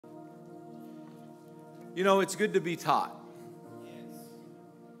You know, it's good to be taught,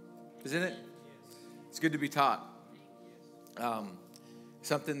 isn't it? It's good to be taught.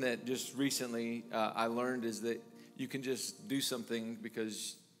 Something that just recently I learned is that you can just do something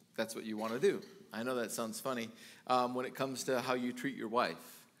because that's what you want to do. I know that sounds funny. When it comes to how you treat your wife,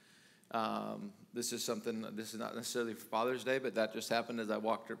 this is not necessarily for Father's Day, but that just happened as I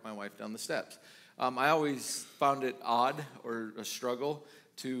walked my wife down the steps. I always found it odd or a struggle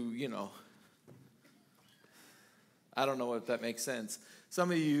to, I don't know if that makes sense. Some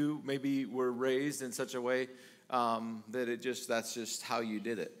of you maybe were raised in such a way that that's just how you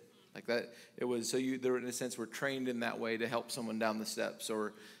did it. Like that, it was, so there in a sense were trained in that way to help someone down the steps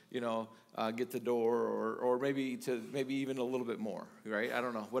or, get the door or maybe even a little bit more, right? I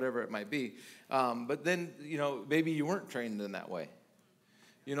don't know, whatever it might be. But then, maybe you weren't trained in that way,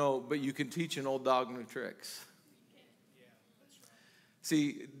 but you can teach an old dog new tricks. Yeah, that's right.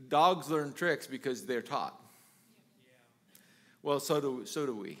 See, dogs learn tricks because they're taught. Well, so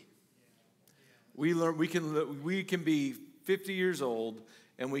do we. We learn. We can be 50 years old,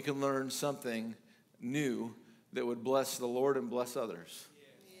 and we can learn something new that would bless the Lord and bless others.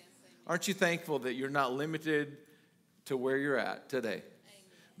 Aren't you thankful that you're not limited to where you're at today,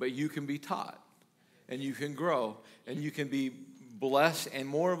 but you can be taught, and you can grow, and you can be blessed and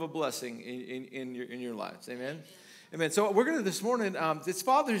more of a blessing in your lives. Amen. Amen. So we're going to this morning, it's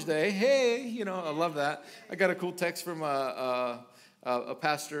Father's Day. Hey, I love that. I got a cool text from a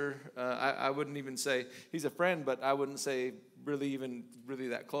pastor. I wouldn't even say he's a friend, but I wouldn't say really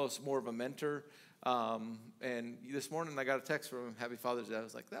that close, more of a mentor. And this morning I got a text from him, Happy Father's Day. I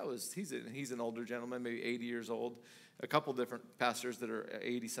was like, he's an older gentleman, maybe 80 years old. A couple different pastors that are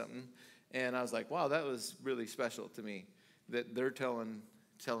 80-something. And I was like, wow, that was really special to me that they're telling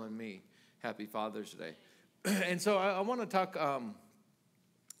me Happy Father's Day. And so I want to talk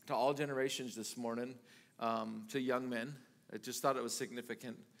to all generations this morning, to young men. I just thought it was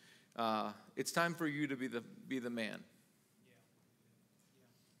significant. It's time for you to be the man.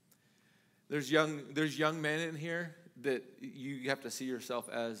 There's young men in here that you have to see yourself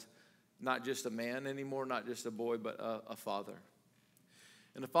as not just a man anymore, not just a boy, but a father.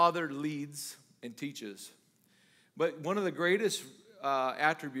 And a father leads and teaches. But one of the greatest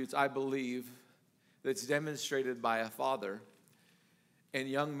attributes, I believe, that's demonstrated by a father, and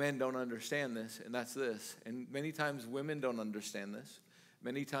young men don't understand this, and that's this. And many times women don't understand this.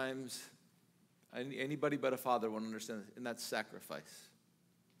 Many times anybody but a father won't understand this, and that's sacrifice.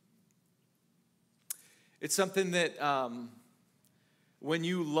 It's something that when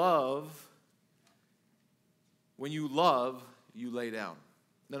you love, you lay down.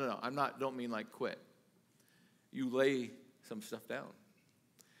 No, don't mean like quit. You lay some stuff down.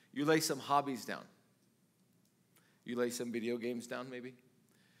 You lay some hobbies down. You lay some video games down, maybe.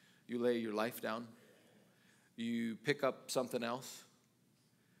 You lay your life down. You pick up something else.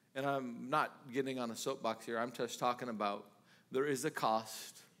 And I'm not getting on a soapbox here. I'm just talking about there is a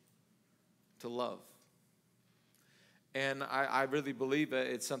cost to love. And I really believe that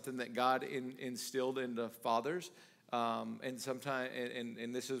it's something that God instilled into fathers. And sometimes,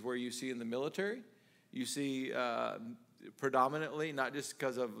 and this is where you see in the military, you see predominantly, not just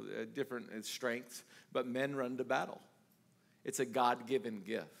because of different strengths, but men run to battle. It's a God-given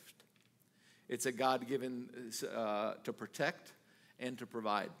gift. It's a God-given to protect and to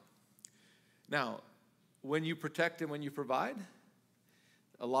provide. Now, when you protect and when you provide,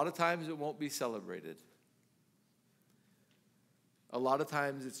 a lot of times it won't be celebrated. A lot of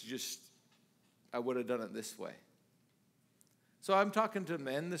times it's just, I would have done it this way. So I'm talking to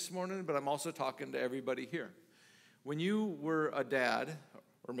men this morning, but I'm also talking to everybody here. When you were a dad,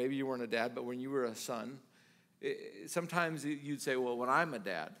 or maybe you weren't a dad, but when you were a son, sometimes you'd say, well, when I'm a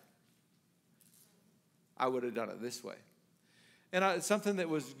dad, I would have done it this way. And something that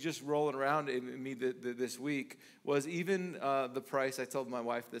was just rolling around in me this week was even the price. I told my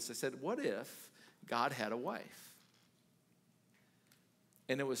wife this. I said, what if God had a wife?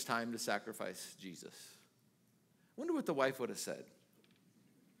 And it was time to sacrifice Jesus. I wonder what the wife would have said.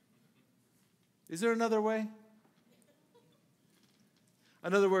 Is there another way?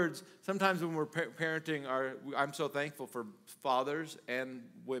 In other words, sometimes when we're parenting, I'm so thankful for fathers and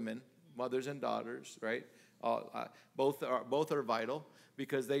women, mothers and daughters, right? Both are vital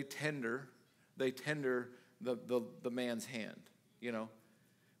because they tender the man's hand,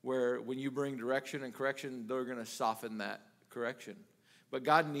 where when you bring direction and correction, they're going to soften that correction. But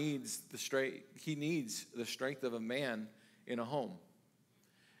God needs the strength. He needs the strength of a man in a home.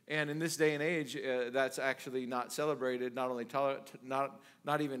 And in this day and age, that's actually not celebrated, not only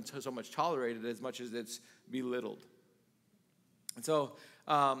not even so much tolerated as much as it's belittled. And so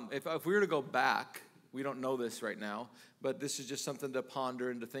if we were to go back We don't know this right now, but this is just something to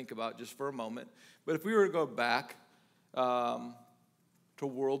ponder and to think about just for a moment. But if we were to go back to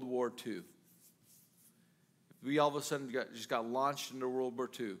World War II, if we all of a sudden just got launched into World War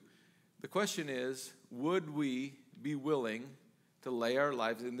II, the question is, would we be willing to lay our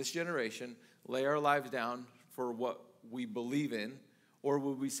lives, in this generation, lay our lives down for what we believe in, or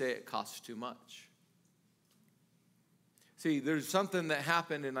would we say it costs too much? See, there's something that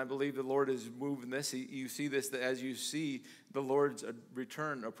happened, and I believe the Lord is moving this. You see this, that as you see the Lord's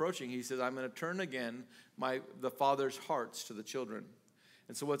return approaching, he says, I'm going to turn again the father's hearts to the children.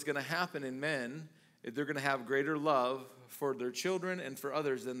 And so what's going to happen in men, they're going to have greater love for their children and for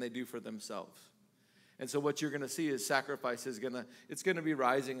others than they do for themselves. And so what you're going to see is sacrifice is it's going to be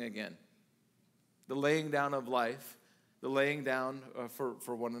rising again. The laying down of life, the laying down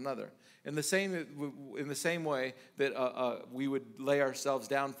for one another. In the same way that we would lay ourselves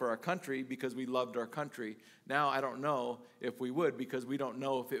down for our country because we loved our country. Now I don't know if we would, because we don't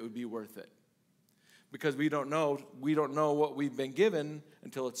know if it would be worth it. Because we don't know what we've been given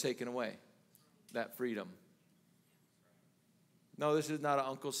until it's taken away. That freedom. No, this is not an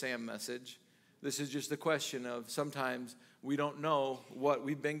Uncle Sam message. This is just a question of sometimes we don't know what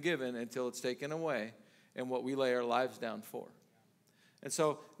we've been given until it's taken away and what we lay our lives down for. And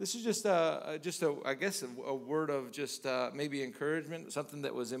so this is just a word of just maybe encouragement, something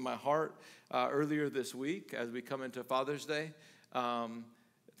that was in my heart earlier this week as we come into Father's Day.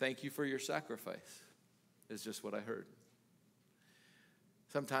 Thank you for your sacrifice, is just what I heard.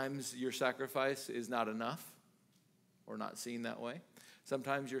 Sometimes your sacrifice is not enough or not seen that way.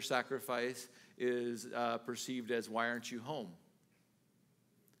 Sometimes your sacrifice is perceived as, why aren't you home?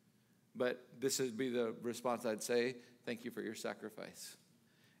 But this would be the response I'd say, thank you for your sacrifice.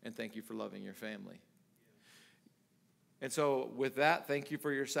 And thank you for loving your family. And so with that, thank you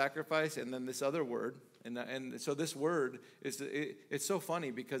for your sacrifice. And then this other word. And so this word, it's so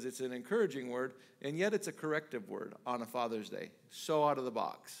funny because it's an encouraging word, and yet it's a corrective word on a Father's Day. So out of the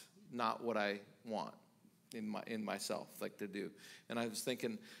box, not what I want in myself, like to do. And I was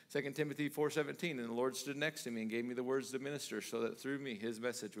thinking 2 Timothy 4:17, and the Lord stood next to me and gave me the words to minister so that through me his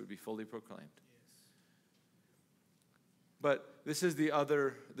message would be fully proclaimed. But this is the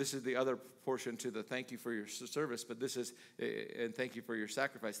other portion to the thank you for your service, but this is, and thank you for your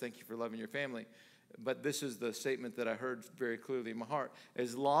sacrifice, thank you for loving your family. But this is the statement that I heard very clearly in my heart.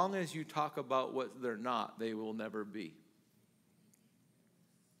 As long as you talk about what they're not, they will never be.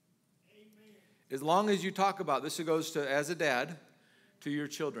 Amen. As long as you talk about, this goes to, as a dad, to your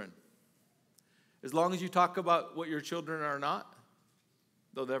children. As long as you talk about what your children are not,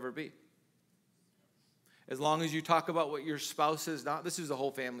 they'll never be. As long as you talk about what your spouse is not, this is the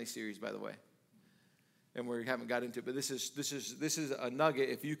whole family series, by the way. And we haven't got into it, but this is a nugget.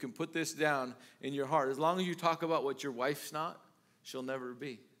 If you can put this down in your heart, as long as you talk about what your wife's not, she'll never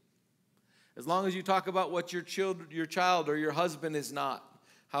be. As long as you talk about what your child or your husband is not,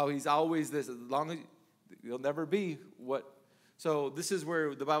 how he's always this, as long as you'll never be what. So this is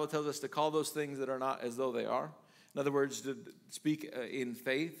where the Bible tells us to call those things that are not as though they are. In other words, to speak in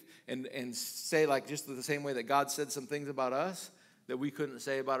faith and say, like, just the same way that God said some things about us that we couldn't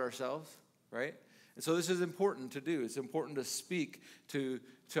say about ourselves, right? And so this is important to do. It's important to speak to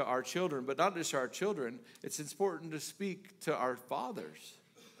our children, but not just our children. It's important to speak to our fathers.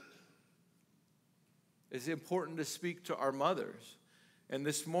 It's important to speak to our mothers. And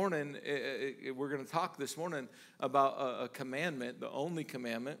this morning, we're going to talk this morning about a commandment, the only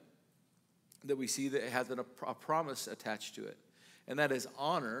commandment that we see that has a promise attached to it. And that is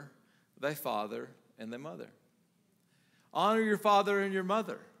honor thy father and thy mother. Honor your father and your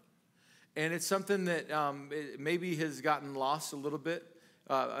mother. And it's something that maybe has gotten lost a little bit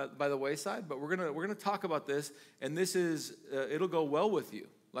by the wayside, but we're gonna talk about this, and this is it'll go well with you.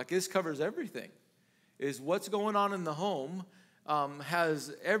 Like, this covers everything. Is what's going on in the home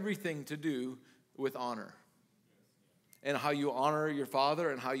has everything to do with honor, and how you honor your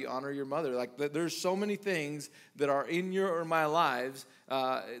father and how you honor your mother. Like, there's so many things that are in your or my lives,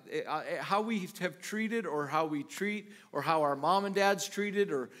 how we have treated or how we treat or how our mom and dad's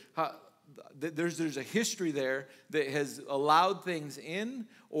treated, or how. There's a history there that has allowed things in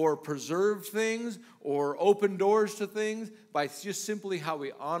or preserved things or opened doors to things by just simply how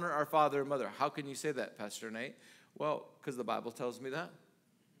we honor our father and mother. How can you say that, Pastor Nate? Well, because the Bible tells me that.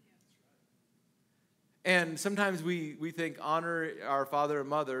 And sometimes we think honor our father and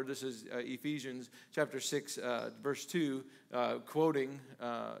mother. This is Ephesians chapter 6, verse 2, quoting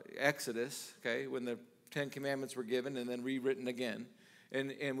Exodus, okay, when the 10 Commandments were given and then rewritten again.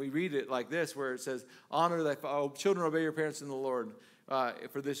 And we read it like this, where it says, children, obey your parents in the Lord,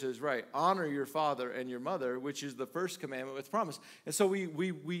 for this is right. Honor your father and your mother, which is the first commandment with promise. And so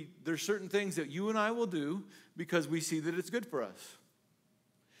there's certain things that you and I will do because we see that it's good for us.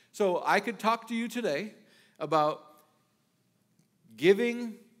 So I could talk to you today about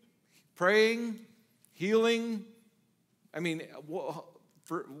giving, praying, healing,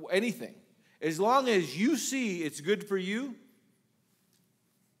 for anything. As long as you see it's good for you,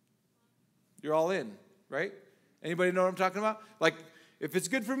 you're all in, right? Anybody know what I'm talking about? Like, if it's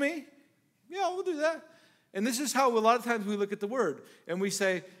good for me, yeah, we'll do that. And this is how a lot of times we look at the word and we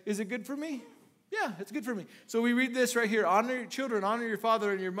say, is it good for me? Yeah, it's good for me. So we read this right here. Honor your children, honor your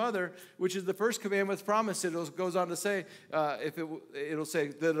father and your mother, which is the first commandment with promise. It goes on to say, it'll say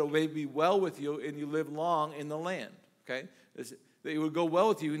that it may be well with you and you live long in the land. Okay? That it would go well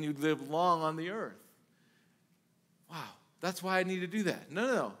with you and you'd live long on the earth. Wow, that's why I need to do that.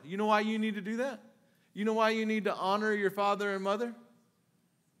 No. You know why you need to do that? You know why you need to honor your father and mother?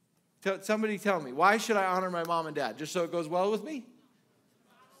 Somebody tell me, why should I honor my mom and dad? Just so it goes well with me?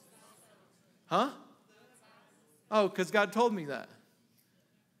 Huh? Oh, because God told me that.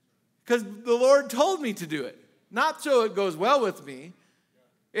 Because the Lord told me to do it. Not so it goes well with me.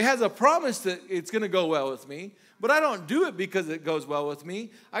 It has a promise that it's going to go well with me. But I don't do it because it goes well with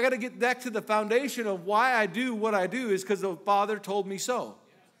me. I got to get back to the foundation of why I do what I do is because the Father told me so.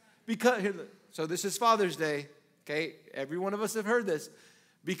 So this is Father's Day. Okay? Every one of us have heard this.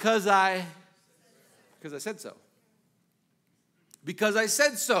 Because I said so. Because I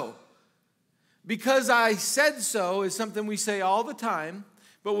said so. Because I said so is something we say all the time.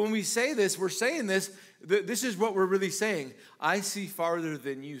 But when we say this, we're saying this. This is what we're really saying. I see farther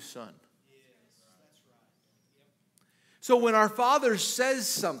than you, son. So when our Father says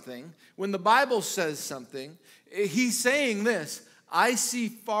something, when the Bible says something, he's saying this. I see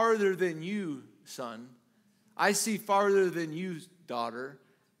farther than you, son. I see farther than you, daughter.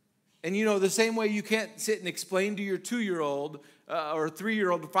 And you know, the same way you can't sit and explain to your 2-year-old or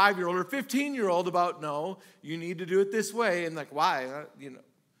 3-year-old, or 5-year-old, or 15-year-old about, no, you need to do it this way. And like, why?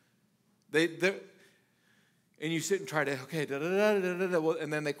 And you sit and try to, okay, well,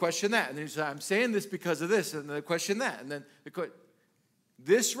 and then they question that. And then you say, I'm saying this because of this. And then they question that. And then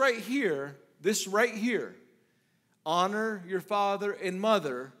this right here, honor your father and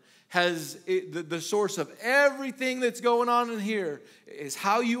mother, has the source of everything that's going on in here is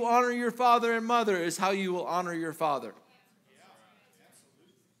how you honor your father and mother is how you will honor your father.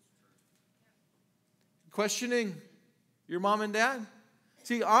 Questioning your mom and dad?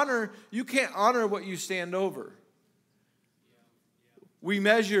 See, honor, you can't honor what you stand over. We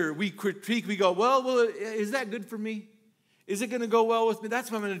measure, we critique, we go, well, is that good for me? Is it going to go well with me?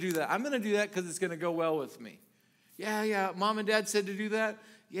 That's why I'm going to do that. I'm going to do that because it's going to go well with me. Yeah, mom and dad said to do that.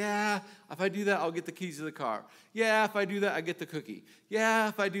 Yeah, if I do that, I'll get the keys to the car. Yeah, if I do that, I get the cookie. Yeah,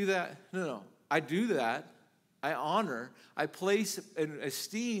 if I do that. No. I do that. I honor. I place and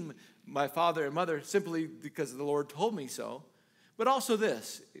esteem my father and mother simply because the Lord told me so. But also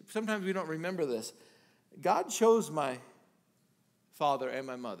this. Sometimes we don't remember this. God chose my father and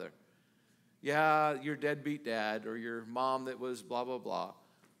my mother. Yeah, your deadbeat dad or your mom that was blah, blah, blah.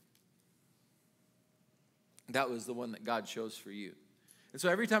 That was the one that God chose for you. And so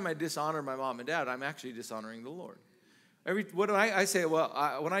every time I dishonor my mom and dad, I'm actually dishonoring the Lord. What do I say? Well,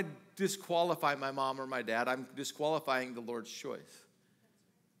 when I disqualify my mom or my dad, I'm disqualifying the Lord's choice.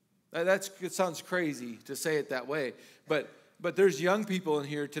 It sounds crazy to say it that way, but there's young people in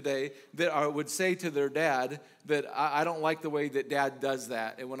here today that would say to their dad that I don't like the way that dad does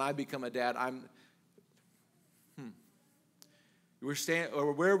that, and when I become a dad,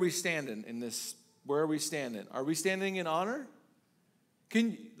 where are we standing in this? Where are we standing? Are we standing in honor?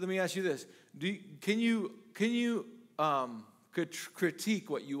 Let me ask you this: can you critique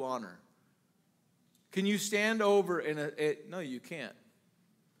what you honor? Can you stand over no, you can't.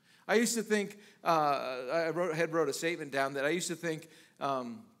 I used to think I wrote a statement down that I used to think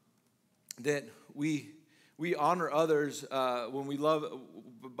that we honor others when we love.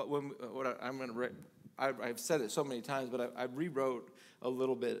 But I've said it so many times, but I rewrote a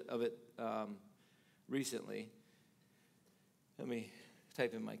little bit of it recently. Let me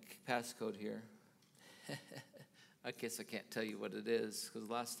type in my passcode here. I guess I can't tell you what it is because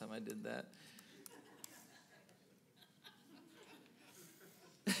last time I did that.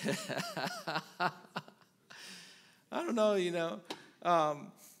 I don't know,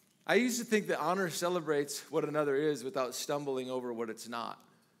 I used to think that honor celebrates what another is without stumbling over what it's not.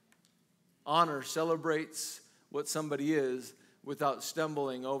 Honor celebrates what somebody is without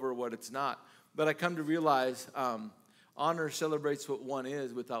stumbling over what it's not. But I come to realize honor celebrates what one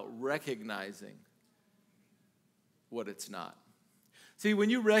is without recognizing what it's not. See,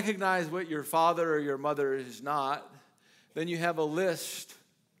 when you recognize what your father or your mother is not, then you have a list.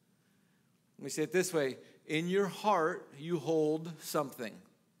 Let me say it this way. In your heart, you hold something.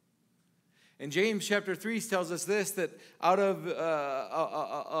 And James chapter 3 tells us this, that out of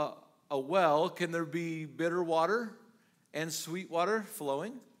a well, can there be bitter water and sweet water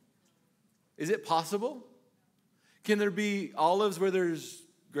flowing? Is it possible? Can there be olives where there's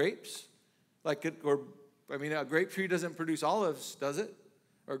grapes? A grape tree doesn't produce olives, does it?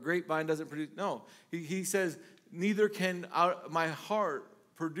 Or a grapevine doesn't produce, no. He says, neither can my heart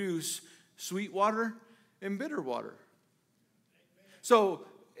produce sweet water and bitter water. So,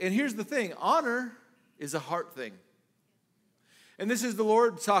 and here's the thing, honor is a heart thing. And this is the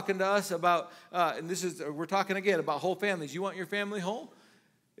Lord talking to us about, we're talking again about whole families. You want your family whole?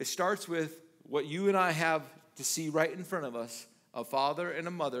 It starts with what you and I have to see right in front of us, a father and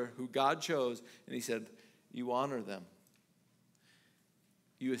a mother who God chose, and he said, you honor them.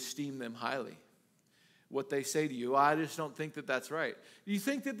 You esteem them highly. What they say to you, I just don't think that that's right. Do you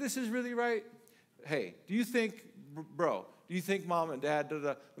think that this is really right? Hey, do you think mom and dad,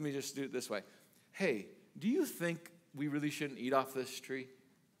 let me just do it this way. Hey, do you think we really shouldn't eat off this tree?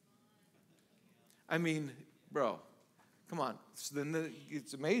 I mean, bro, come on.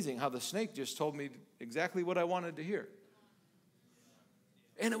 It's amazing how the snake just told me exactly what I wanted to hear.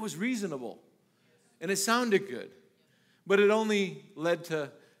 And it was reasonable. And it sounded good. But it only led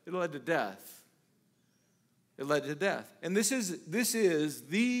to death. It led to death. And this is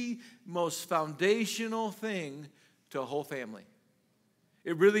the most foundational thing to a whole family.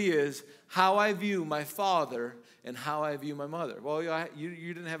 It really is how I view my father and how I view my mother. Well,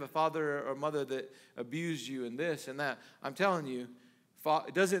 you didn't have a father or mother that abused you and this and that. I'm telling you,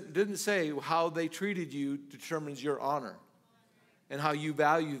 it didn't say how they treated you determines your honor and how you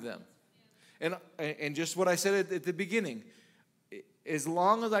value them. And just what I said at the beginning, as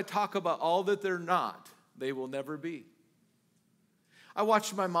long as I talk about all that they're not, they will never be. I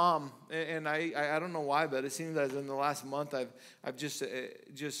watched my mom, and I don't know why, but it seems as in the last month I've just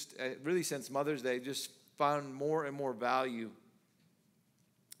really since Mother's Day just found more and more value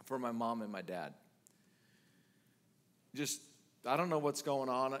for my mom and my dad. Just I don't know what's going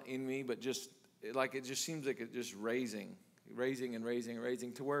on in me, but it just seems like it's just raising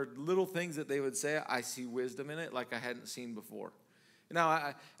to where little things that they would say, I see wisdom in it like I hadn't seen before.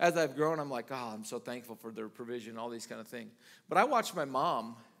 Now, as I've grown, I'm like, oh, I'm so thankful for their provision, all these kind of things. But I watched my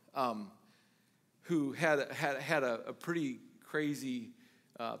mom, who had a pretty crazy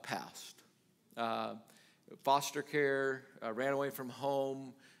past. Foster care, ran away from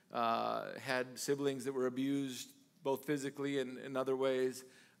home, had siblings that were abused, both physically and in other ways.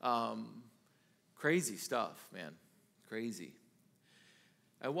 Crazy stuff, man. Crazy.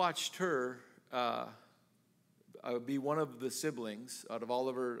 I watched her be one of the siblings out of all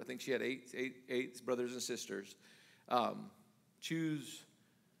of her. I think she had eight brothers and sisters. Choose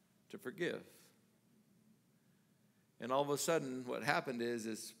to forgive. And all of a sudden, what happened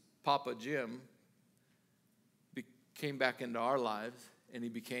is Papa Jim came back into our lives, and he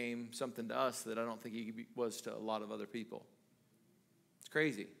became something to us that I don't think he was to a lot of other people. It's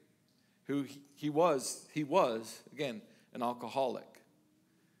crazy. Who he was again an alcoholic,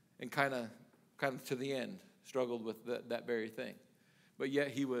 and kind of to the end struggled with that very thing, but yet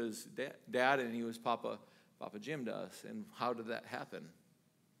he was dad and he was Papa Jim to us. And how did that happen?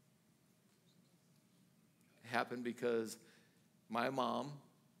 It happened because my mom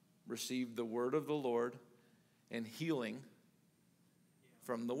received the word of the Lord and healing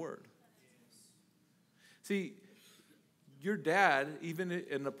from the word. See, your dad, even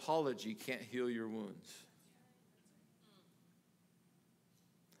an apology, can't heal your wounds.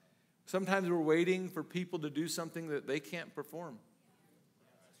 Sometimes we're waiting for people to do something that they can't perform.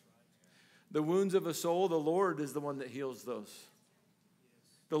 The wounds of a soul, the Lord is the one that heals those.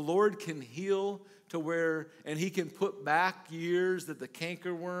 The Lord can heal to where, and he can put back years that the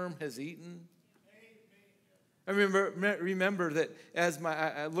cankerworm has eaten. I remember that as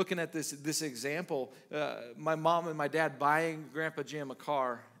looking at this example, my mom and my dad buying Grandpa Jim a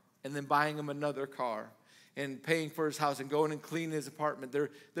car and then buying him another car and paying for his house and going and cleaning his apartment.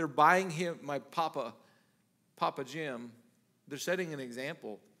 They're buying him, my Papa Jim, they're setting an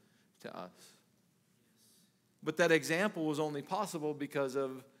example to us. But that example was only possible because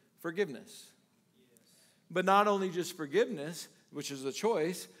of forgiveness. But not only just forgiveness, which is a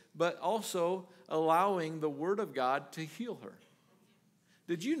choice, but also allowing the Word of God to heal her.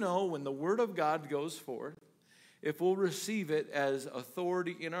 Did you know when the Word of God goes forth, if we'll receive it as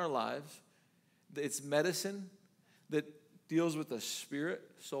authority in our lives, it's medicine that deals with the spirit,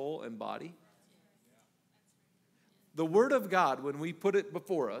 soul, and body? The Word of God, when we put it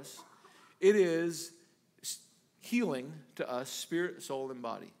before us, it is healing to us, spirit, soul, and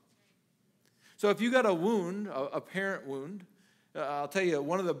body. So if you got a wound, a parent wound, I'll tell you,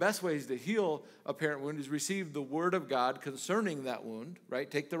 one of the best ways to heal a parent wound is receive the Word of God concerning that wound, right?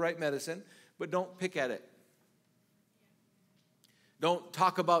 Take the right medicine, but don't pick at it. Don't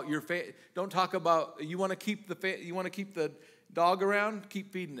talk about don't talk about, you want to keep the dog around,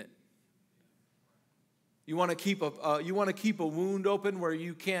 keep feeding it. You want to keep a wound open where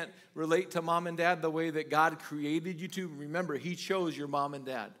you can't relate to mom and dad the way that God created you to. Remember, He chose your mom and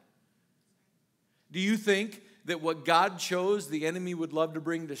dad. Do you think that what God chose, the enemy would love to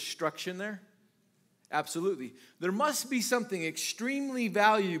bring destruction there? Absolutely. There must be something extremely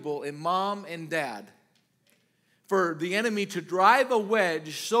valuable in mom and dad for the enemy to drive a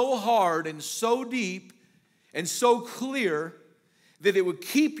wedge so hard and so deep and so clear that it would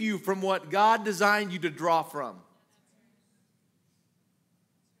keep you from what God designed you to draw from.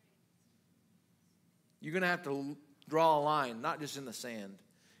 You're going to have to draw a line, not just in the sand.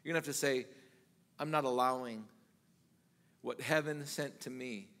 You're going to have to say, I'm not allowing what heaven sent to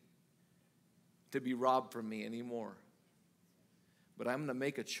me to be robbed from me anymore. But I'm going to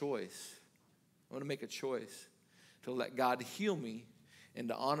make a choice. I'm going to make a choice to let God heal me and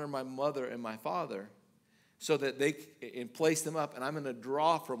to honor my mother and my father so that they can place them up, and I'm going to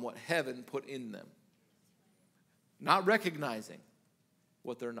draw from what heaven put in them. Not recognizing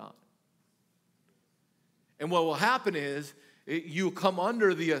what they're not. And what will happen is you'll come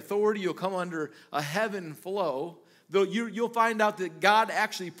under the authority, you'll come under a heaven flow. Though you'll find out that God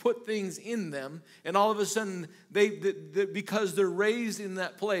actually put things in them, and all of a sudden, because they're raised in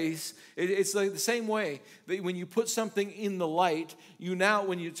that place, it's like the same way that when you put something in the light,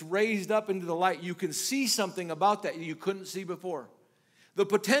 when it's raised up into the light, you can see something about that you couldn't see before. The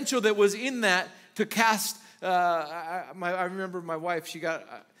potential that was in that to cast, I remember my wife, she got,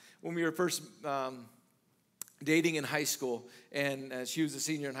 when we were first dating in high school, and she was a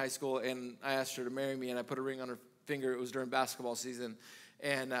senior in high school, and I asked her to marry me, and I put a ring on her finger. It was during basketball season,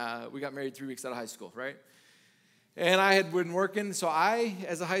 and we got married 3 weeks out of high school, right? And I had been working, so I,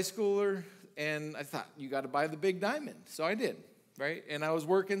 as a high schooler, and I thought, you got to buy the big diamond. So I did, right? And I was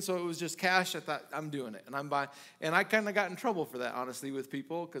working, so it was just cash. I thought, I'm doing it, and I'm buying. And I kind of got in trouble for that, honestly, with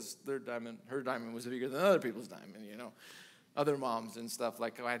people, because her diamond was bigger than other people's diamond, you know. Other moms and stuff,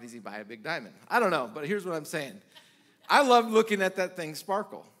 like, why does he buy a big diamond? I don't know, but here's what I'm saying. I loved looking at that thing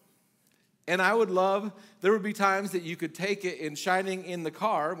sparkle. And there would be times that you could take it and shining in the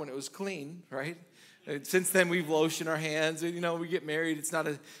car when it was clean, right? And since then, we've lotioned our hands, and, we get married,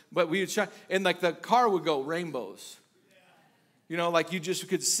 but we would shine, and like the car would go rainbows. Like you just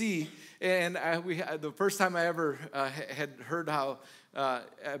could see, and the first time I ever had heard how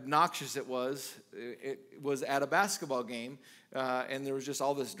obnoxious it was at a basketball game, and there was just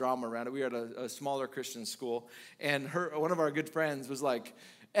all this drama around it. We were at a smaller Christian school, and one of our good friends was like,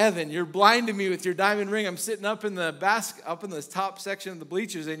 Evan, you're blinding me with your diamond ring. I'm sitting up in the top section of the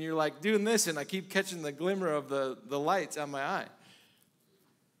bleachers, and you're like doing this, and I keep catching the glimmer of the lights on my eye.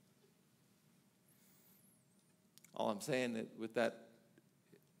 All I'm saying that with that,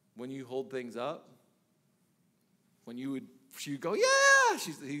 when you hold things up, she'd go, yeah.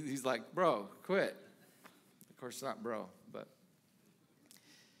 He's like, bro, quit. Of course, it's not bro, but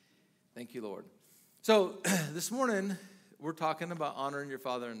thank you, Lord. So this morning, we're talking about honoring your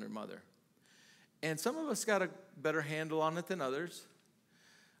father and your mother. And some of us got a better handle on it than others.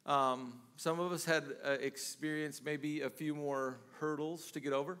 Some of us had experienced maybe a few more hurdles to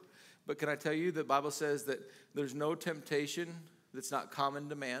get over. But can I tell you, the Bible says that there's no temptation that's not common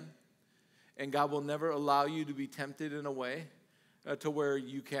to man. And God will never allow you to be tempted in a way to where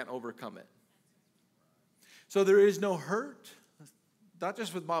you can't overcome it. So there is no hurt, not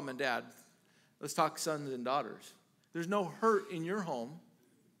just with mom and dad. Let's talk sons and daughters. There's no hurt in your home.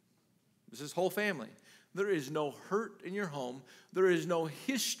 This is whole family. There is no hurt in your home. There is no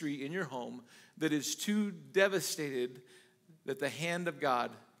history in your home that is too devastated that the hand of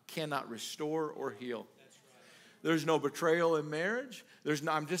God cannot restore or heal. That's right. There's no betrayal in marriage.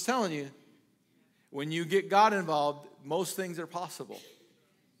 I'm just telling you, when you get God involved, most things are possible.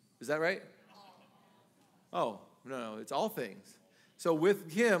 Is that right? Oh, no, it's all things. So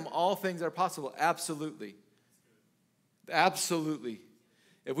with Him, all things are possible. Absolutely. Absolutely.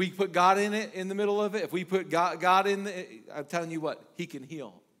 If we put God in it, in the middle of it, if we put God in it, I'm telling you what, He can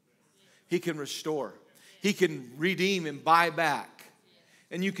heal. He can restore. He can redeem and buy back.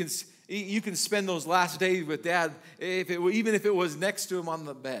 And you can spend those last days with Dad, even if it was next to him on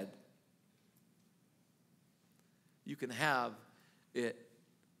the bed. You can have it.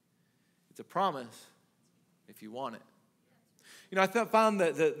 It's a promise. if you want it. You know, I found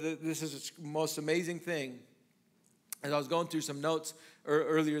that this is the most amazing thing. As I was going through some notes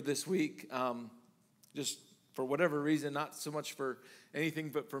earlier this week, just for whatever reason, not so much for anything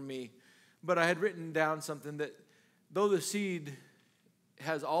but for me, but I had written down something that though the seed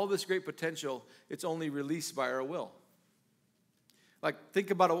has all this great potential, it's only released by our will. Like,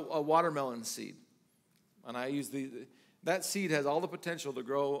 think about a watermelon seed. And I use that seed has all the potential to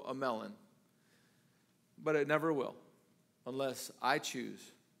grow a melon, but it never will unless I choose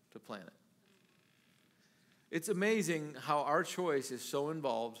to plant it. It's amazing how our choice is so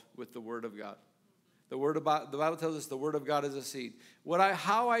involved with the Word of God. The Bible tells us the Word of God is a seed.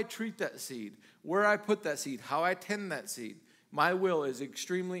 How I treat that seed, where I put that seed, how I tend that seed, my will is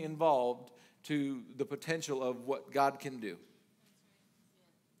extremely involved to the potential of what God can do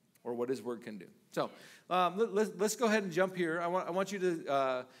or what His Word can do. So let's go ahead and jump here. I want you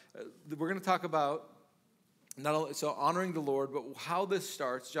to, we're going to talk about not only honoring the Lord, but how this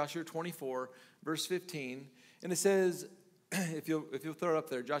starts. Joshua 24, verse 15. And it says, if you'll throw it up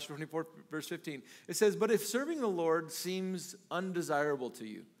there, Joshua 24, verse 15. It says, but if serving the Lord seems undesirable to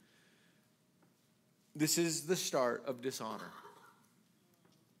you, this is the start of dishonor.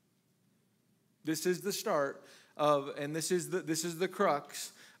 This is the start of, and this is the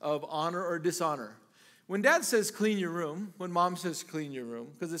crux of honor or dishonor. When Dad says clean your room, when Mom says clean your room,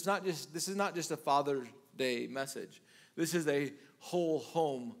 because this is not just a Father's Day message. This is a whole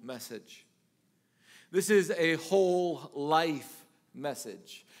home message. This is a whole life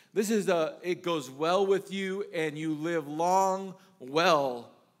message. This is it goes well with you and you live long,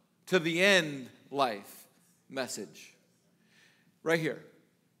 well to the end life message. Right here.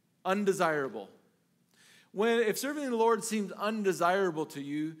 Undesirable. If serving the Lord seems undesirable to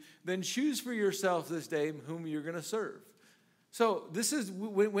you, then choose for yourself this day whom you're going to serve. So this is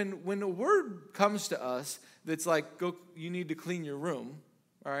when a word comes to us that's like, go, you need to clean your room.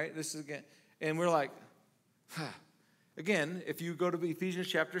 All right, this is again, and we're like, again, if you go to Ephesians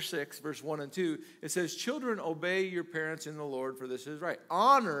chapter 6, verse 1 and 2, it says, children, obey your parents in the Lord, for this is right.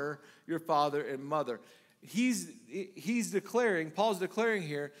 Honor your father and mother. Paul's declaring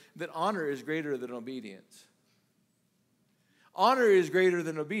here that honor is greater than obedience. Honor is greater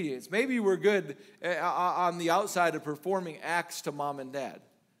than obedience. Maybe we're good on the outside of performing acts to mom and dad.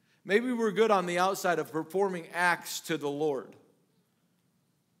 Maybe we're good on the outside of performing acts to the Lord.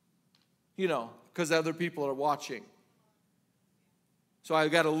 You know, because other people are watching. So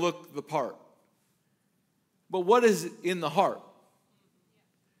I've got to look the part. But what is in the heart?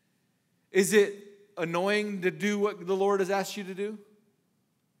 Is it annoying to do what the Lord has asked you to do?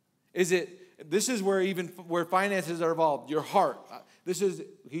 This is where finances are involved, your heart.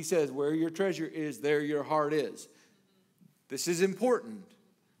 He says, where your treasure is, there your heart is. This is important.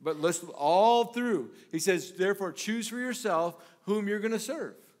 But listen all through. He says, therefore, choose for yourself whom you're going to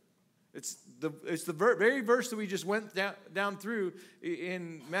serve. It's the very verse that we just went down through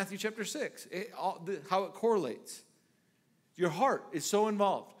in Matthew chapter 6, how it correlates. Your heart is so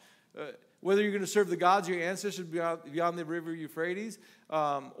involved. Whether you're going to serve the gods of your ancestors beyond the river Euphrates,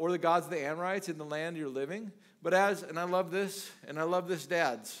 or the gods of the Amorites in the land you're living. But and I love this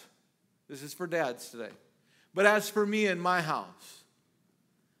dads. This is for dads today. But as for me and my house,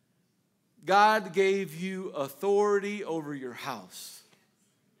 God gave you authority over your house.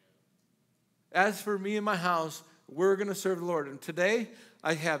 As for me and my house, we're going to serve the Lord. And today,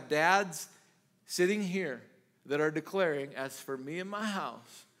 I have dads sitting here that are declaring, as for me and my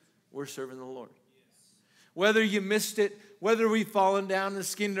house, we're serving the Lord. Whether you missed it, whether we've fallen down and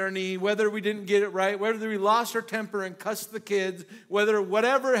skinned our knee, whether we didn't get it right, whether we lost our temper and cussed the kids,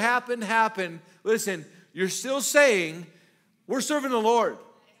 whatever happened, listen, you're still saying, we're serving the Lord.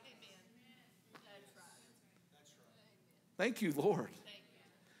 Thank you, Lord.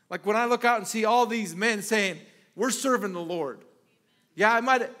 Like when I look out and see all these men saying, we're serving the Lord. Yeah,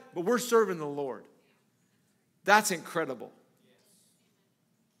 but we're serving the Lord. That's incredible.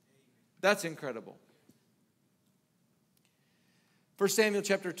 That's incredible. 1 Samuel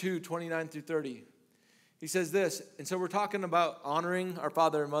chapter 2, 29 through 30. He says this, and so we're talking about honoring our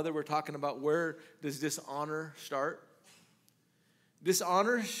father and mother. We're talking about where does dishonor start?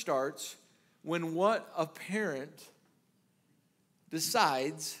 Dishonor starts when what a parent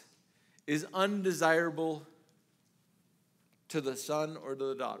decides is undesirable to the son or to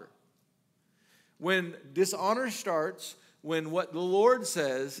the daughter. When dishonor starts when what the Lord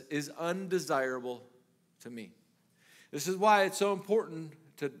says is undesirable to me. This is why it's so important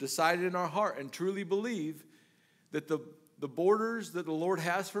to decide in our heart and truly believe that the borders that the Lord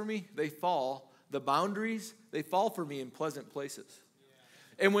has for me, the boundaries, they fall for me in pleasant places.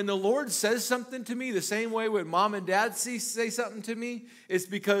 And when the Lord says something to me, the same way when mom and dad say something to me, it's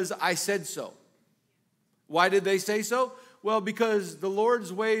because I said so. Why did they say so? Well, because the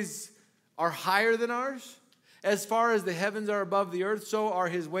Lord's ways are higher than ours. As far as the heavens are above the earth, so are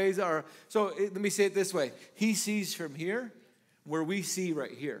his ways are. So let me say it this way. He sees from here where we see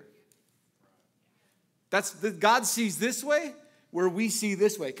right here. God sees this way where we see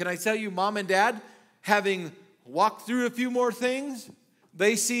this way. Can I tell you, mom and dad, having walked through a few more things,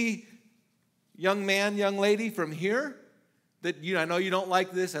 they see young man, young lady from here. That I know you don't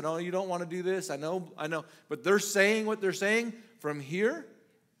like this. I know you don't want to do this. I know. But they're saying what they're saying from here.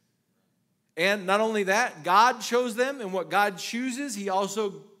 And not only that, God shows them, and what God chooses, he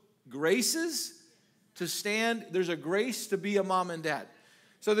also graces to stand. There's a grace to be a mom and dad.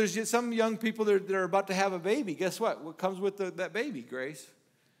 So there's just some young people that are about to have a baby. Guess what? What comes with that baby? Grace.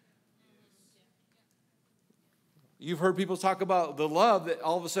 You've heard people talk about the love that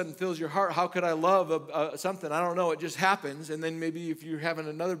all of a sudden fills your heart. How could I love something? I don't know. It just happens. And then maybe if you're having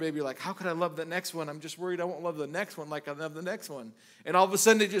another baby, you're like, how could I love the next one? I'm just worried I won't love the next one like I love the next one. And all of a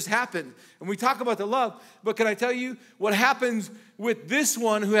sudden it just happened. And we talk about the love. But can I tell you what happens with this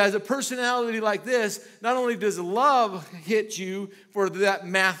one who has a personality like this? Not only does love hit you for that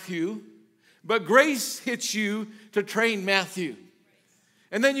Matthew, but grace hits you to train Matthew.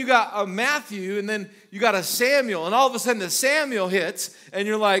 And then you got a Matthew, and then you got a Samuel, and all of a sudden the Samuel hits, and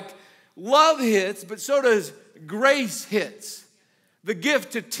you're like, love hits, but so does grace hits. The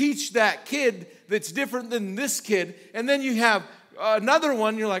gift to teach that kid that's different than this kid. And then you have another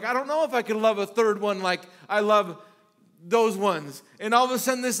one, you're like, I don't know if I can love a third one like I love those ones. And all of a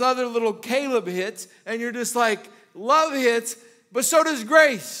sudden this other little Caleb hits, and you're just like, love hits, but so does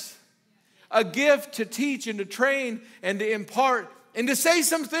grace. A gift to teach and to train and to impart and to say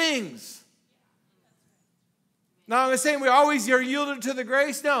some things. Now, I'm not saying we always are yielded to the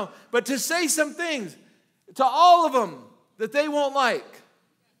grace, no. But to say some things to all of them that they won't like,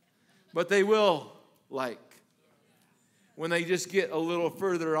 but they will like when they just get a little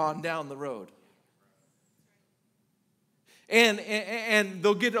further on down the road. And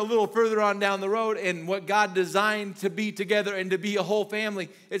they'll get a little further on down the road, and what God designed to be together and to be a whole family.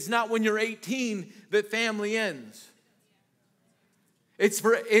 It's not when you're 18 that family ends. It's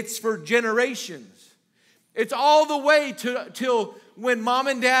for generations. It's all the way till when mom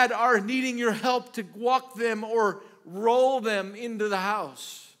and dad are needing your help to walk them or roll them into the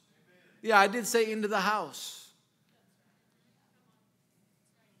house. Yeah, I did say into the house.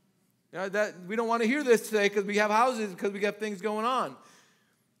 That we don't want to hear this today because we have houses, because we have things going on.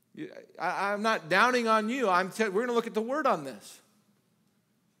 I'm not downing on you. We're going to look at the word on this.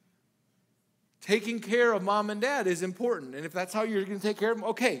 Taking care of mom and dad is important. And if that's how you're going to take care of them,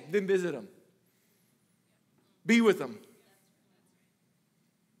 okay, then visit them. Be with them.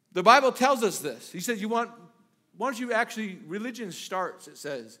 The Bible tells us this. He says, religion starts, it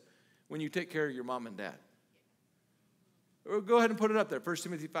says, when you take care of your mom and dad. Go ahead and put it up there, 1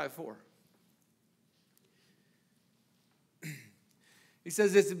 Timothy 5:4. He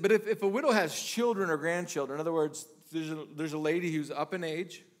says this, but if a widow has children or grandchildren, in other words, there's a lady who's up in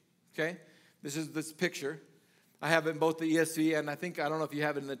age, okay? This is this picture. I have it in both the ESV and I don't know if you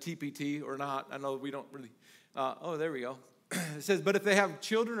have it in the TPT or not. I know we don't really. There we go. It says, but if they have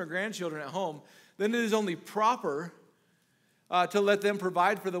children or grandchildren at home, then it is only proper to let them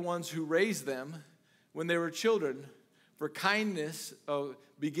provide for the ones who raised them when they were children. For kindness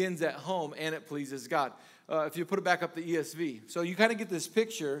begins at home and it pleases God. If you put it back up the ESV. So you kind of get this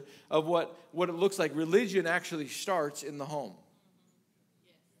picture of what it looks like. Religion actually starts in the home.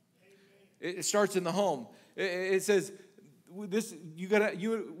 It starts in the home. It says this.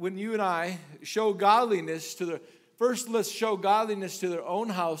 When you and I show godliness let's show godliness to their own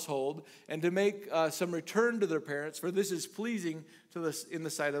household and to make some return to their parents, for this is pleasing in the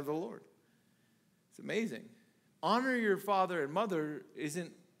sight of the Lord. It's amazing. Honor your father and mother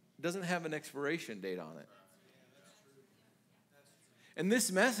doesn't have an expiration date on it. And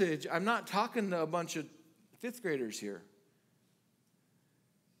this message, I'm not talking to a bunch of fifth graders here.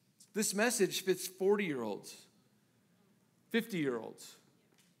 This message fits 40-year-olds, 50-year-olds,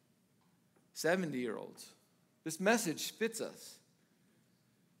 70-year-olds. This message fits us.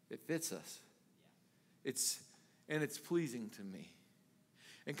 It fits us. It's pleasing to me.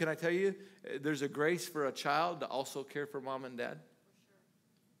 And can I tell you, there's a grace for a child to also care for mom and dad.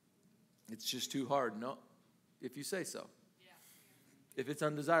 It's just too hard, no, if you say so. If it's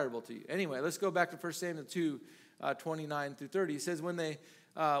undesirable to you. Anyway, let's go back to 1 Samuel 2, 29 through 30. He says, when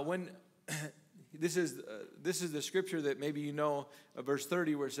this is the scripture that maybe you know, verse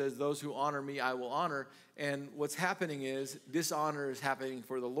 30, where it says, those who honor me, I will honor. And what's happening is dishonor is happening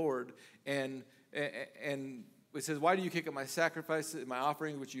for the Lord. And it says, why do you kick at my sacrifice and my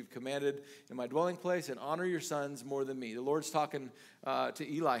offering, which you've commanded in my dwelling place, and honor your sons more than me? The Lord's talking to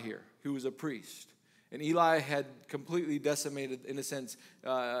Eli here, who was a priest. And Eli had completely decimated, in a sense,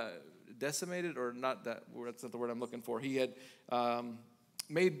 decimated, or not that, that's not the word I'm looking for. He had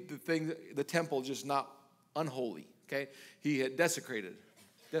made the temple just not unholy, okay? He had desecrated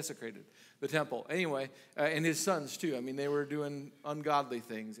the temple. Anyway, and his sons too. I mean, they were doing ungodly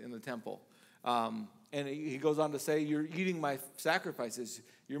things in the temple. And he goes on to say, you're eating my sacrifices.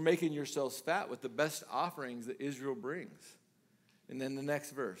 You're making yourselves fat with the best offerings that Israel brings. And then the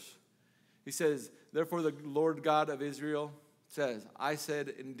next verse, he says, therefore the Lord God of Israel says, I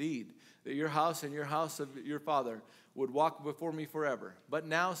said indeed that your house and your house of your father would walk before me forever. But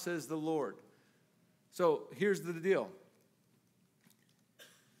now says the Lord. So here's the deal.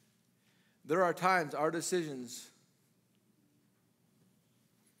 There are times our decisions,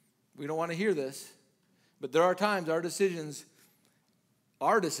 we don't want to hear this, but there are times our decisions,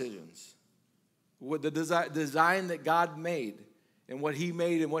 with the design that God made and what he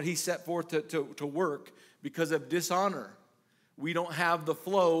made and what he set forth to work, because of dishonor, we don't have the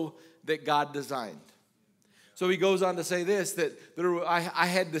flow that God designed. So he goes on to say this, that I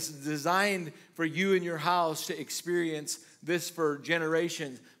had this designed for you and your house to experience this for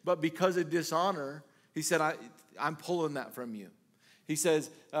generations, but because of dishonor, he said, I'm pulling that from you. He says,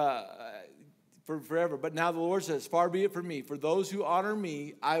 for forever. But now the Lord says, far be it from me. For those who honor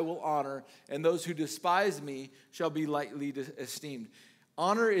me, I will honor, and those who despise me shall be lightly esteemed.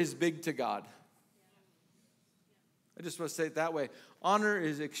 Honor is big to God. I just want to say it that way. Honor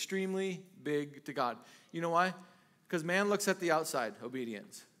is extremely big to God. You know why? Because man looks at the outside,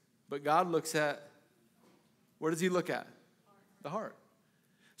 obedience. But God looks at, where does he look at? The heart.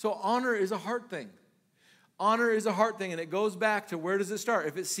 So honor is a heart thing. Honor is a heart thing, and it goes back to, where does it start?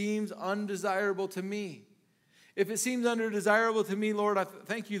 If it seems undesirable to me. If it seems undesirable to me, Lord, I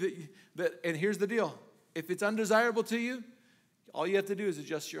thank you that, and here's the deal. If it's undesirable to you, all you have to do is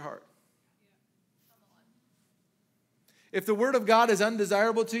adjust your heart. If the word of God is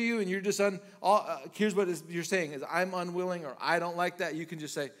undesirable to you and you're just here's what you're saying is, I'm unwilling, or I don't like that, you can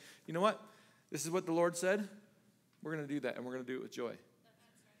just say, you know what? This is what the Lord said. We're going to do that, and we're going to do it with joy.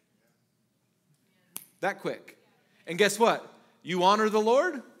 That quick. And guess what? You honor the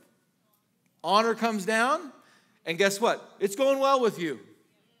Lord. Honor comes down. And guess what? It's going well with you.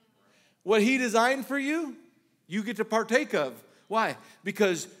 What he designed for you, you get to partake of. Why?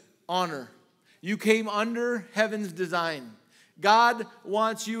 Because honor. You came under heaven's design. God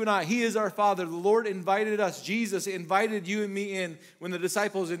wants you and I. He is our Father. The Lord invited us. Jesus invited you and me in when the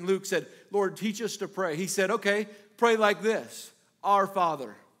disciples in Luke said, Lord, teach us to pray. He said, okay, pray like this. Our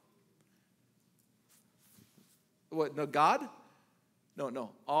Father. What? No, God? No.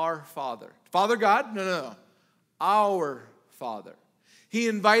 Our Father. Father God? No. Our Father. He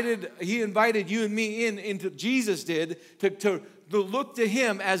invited you and me into, Jesus did, to look to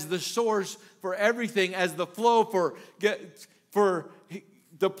him as the source for everything, as the flow for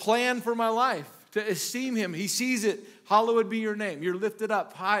the plan for my life, to esteem him. He sees it. Hallowed be your name. You're lifted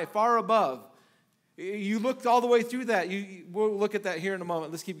up high, far above. You looked all the way through that. We'll look at that here in a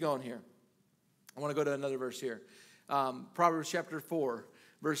moment. Let's keep going here. I want to go to another verse here. Proverbs chapter 4,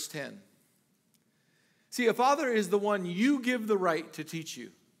 verse 10. See, a father is the one you give the right to teach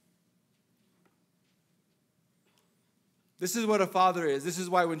you. This is what a father is. This is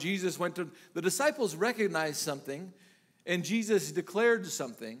why when Jesus went to, the disciples recognized something, and Jesus declared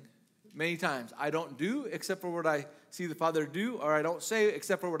something many times. I don't do except for what I see the Father do, or I don't say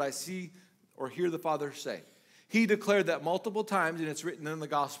except for what I see or hear the Father say. He declared that multiple times, and it's written in the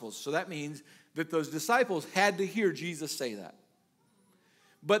Gospels. So that means that those disciples had to hear Jesus say that.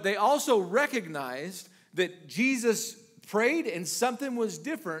 But they also recognized that Jesus prayed and something was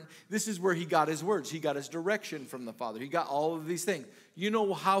different. This is where he got his words. He got his direction from the Father. He got all of these things. You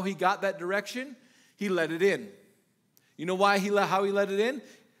know how he got that direction? He let it in. You know why how he let it in?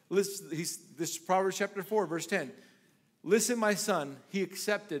 This is Proverbs chapter 4, verse 10. Listen, my son, he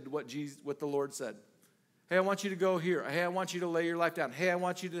accepted what the Lord said. Hey, I want you to go here. Hey, I want you to lay your life down. Hey, I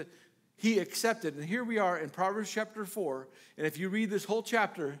want you to... He accepted. And here we are in Proverbs chapter 4. And if you read this whole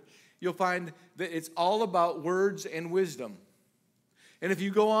chapter, you'll find that it's all about words and wisdom. And if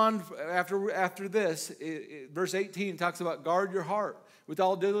you go on after this, verse 18 talks about guard your heart with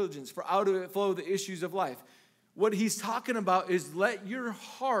all diligence, for out of it flow the issues of life. What he's talking about is let your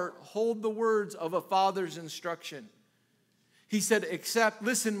heart hold the words of a father's instruction. He said,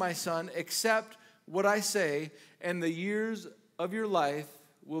 listen, my son, accept what I say, and the years of your life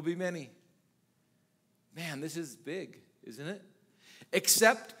will be many. Man, this is big, isn't it?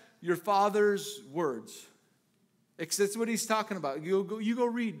 Accept your father's words. That's what he's talking about. You go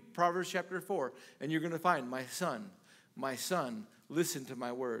read Proverbs chapter 4, and you're going to find, my son, listen to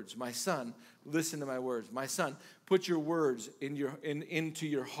my words. My son, listen to my words. My son, put your words into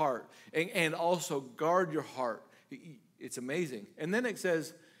your heart, and also guard your heart. It's amazing. And then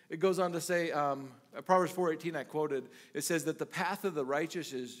it goes on to say, Proverbs 4:18 I quoted, it says that the path of the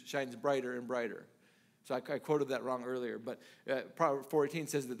righteous shines brighter and brighter. So I quoted that wrong earlier, but Proverbs 4:18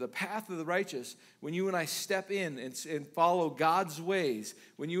 says that the path of the righteous, when you and I step in and follow God's ways,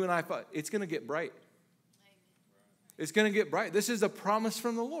 when you and I, it's going to get bright. It's going to get bright. This is a promise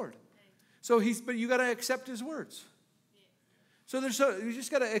from the Lord. But you got to accept his words. So you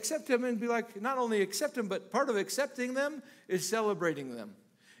just got to accept him and be like, not only accept him, but part of accepting them is celebrating them.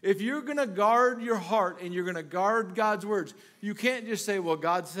 If you're going to guard your heart and you're going to guard God's words, you can't just say, well,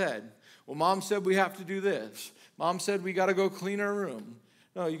 God said. Well, Mom said we have to do this. Mom said we got to go clean our room.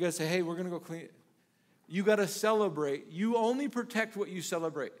 No, you got to say, hey, we're going to go clean it. You got to celebrate. You only protect what you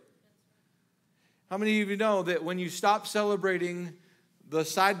celebrate. How many of you know that when you stop celebrating the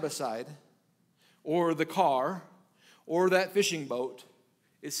side-by-side or the car or that fishing boat,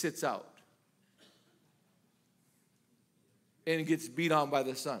 it sits out and it gets beat on by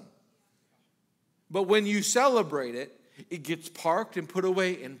the sun? But when you celebrate it, it gets parked and put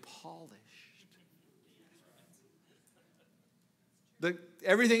away and polished.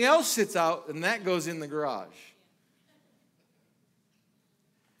 Everything else sits out, and that goes in the garage.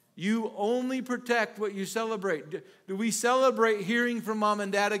 You only protect what you celebrate. Do we celebrate hearing from Mom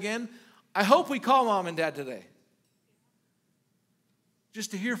and Dad again? I hope we call Mom and Dad today,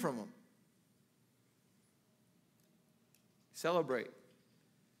 just to hear from them. Celebrate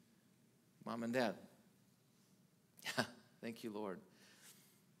Mom and Dad. Thank you, Lord.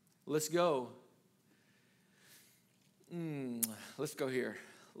 Let's go. Let's go here.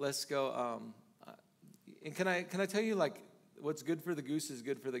 Let's go. And can I tell you, like, what's good for the goose is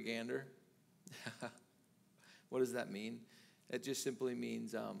good for the gander? What does that mean? It just simply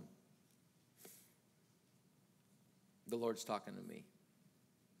means the Lord's talking to me.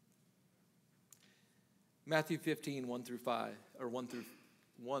 Matthew 15, 1 through 5, or 1 through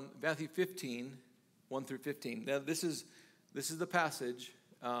 1. Matthew 15, 1 through 15. Now, this is the passage.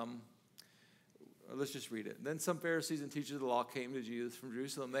 Let's just read it. Then some Pharisees and teachers of the law came to Jesus from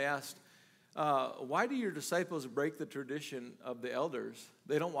Jerusalem. They asked, why do your disciples break the tradition of the elders?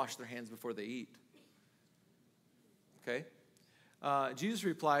 They don't wash their hands before they eat. Okay? Jesus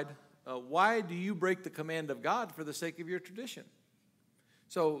replied, why do you break the command of God for the sake of your tradition?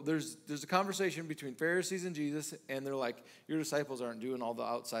 So there's a conversation between Pharisees and Jesus, and they're like, your disciples aren't doing all the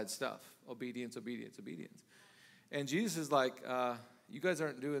outside stuff. Obedience, obedience, obedience. And Jesus is like, you guys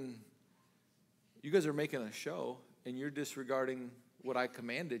are making a show, and you're disregarding what I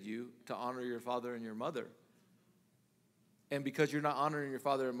commanded you to honor your father and your mother. And because you're not honoring your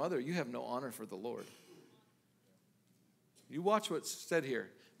father and mother, you have no honor for the Lord. You watch what's said here.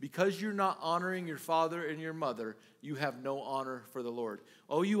 Because you're not honoring your father and your mother, you have no honor for the Lord.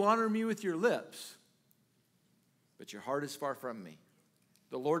 Oh, you honor me with your lips, but your heart is far from me.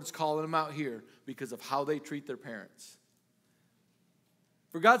 The Lord's calling them out here because of how they treat their parents.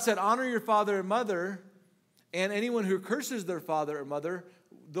 For God said, honor your father and mother, and anyone who curses their father or mother,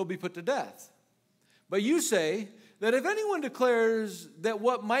 they'll be put to death. But you say that if anyone declares that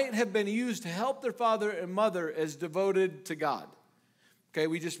what might have been used to help their father and mother is devoted to God. Okay,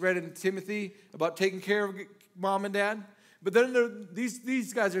 we just read in Timothy about taking care of mom and dad. But then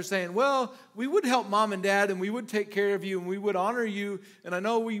these guys are saying, well, we would help mom and dad, and we would take care of you, and we would honor you, and I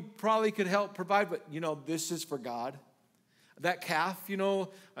know we probably could help provide, but, this is for God. That calf,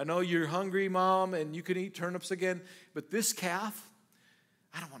 I know you're hungry, Mom, and you can eat turnips again, but this calf,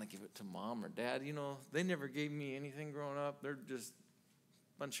 I don't want to give it to Mom or Dad. They never gave me anything growing up. They're just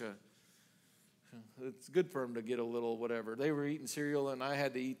a bunch of, it's good for them to get a little whatever. They were eating cereal, and I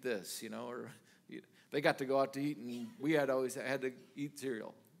had to eat this, or they got to go out to eat, and we always had to eat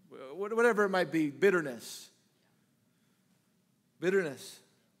cereal. Whatever it might be, bitterness,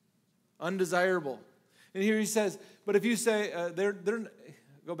 undesirable. And here he says, but if you say,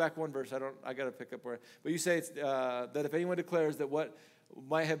 go back one verse, I got to pick up where, but you say that if anyone declares that what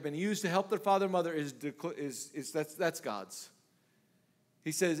might have been used to help their father or mother that's God's.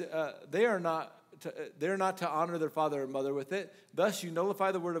 He says, they're not to honor their father and mother with it. Thus you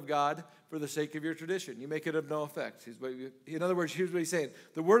nullify the word of God for the sake of your tradition. You make it of no effect. In other words, here's what he's saying.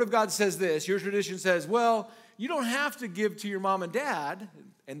 The word of God says this. Your tradition says, well, you don't have to give to your mom and dad.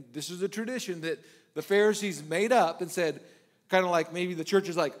 And this is a tradition that the Pharisees made up and said, kind of like maybe the church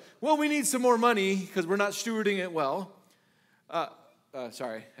is like, well, we need some more money because we're not stewarding it well.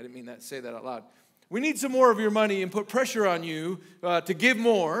 Sorry, I didn't mean that. Say that out loud. We need some more of your money and put pressure on you to give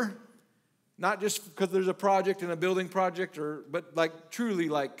more. Not just because there's a project and a building project, but like truly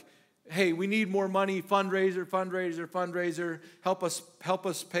like, hey, we need more money, fundraiser. Help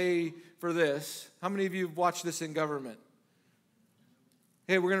us pay for this. How many of you have watched this in government?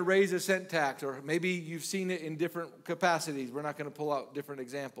 Hey, we're going to raise a cent tax, or maybe you've seen it in different capacities. We're not going to pull out different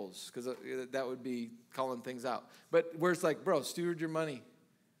examples because that would be calling things out. But where it's like, bro, steward your money.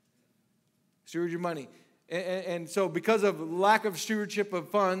 Steward your money. And so because of lack of stewardship of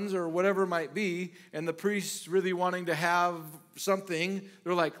funds or whatever it might be, and the priests really wanting to have something,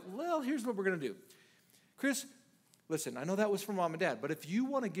 they're like, well, here's what we're going to do. Chris, listen, I know that was for mom and dad, but if you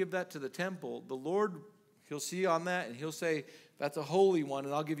want to give that to the temple, the Lord, he'll see on that, and he'll say, that's a holy one,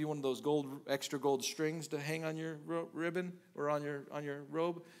 and I'll give you one of those extra gold strings to hang on your ribbon or on your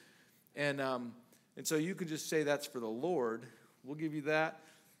robe. And so you can just say that's for the Lord. We'll give you that.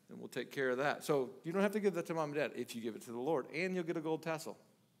 And we'll take care of that. So you don't have to give that to mom and dad if you give it to the Lord. And you'll get a gold tassel.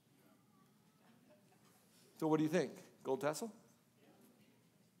 So what do you think? Gold tassel?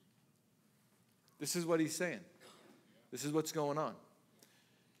 This is what he's saying. This is what's going on.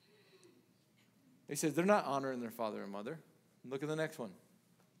 He says they're not honoring their father and mother. Look at the next one.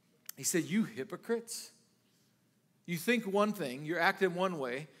 He said, you hypocrites. You think one thing, you're acting one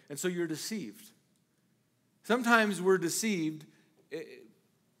way, and so you're deceived. Sometimes we're deceived.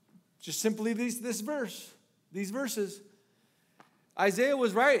 Just simply these verses. Isaiah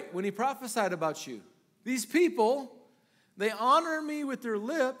was right when he prophesied about you. These people, they honor me with their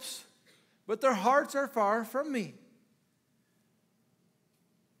lips, but their hearts are far from me.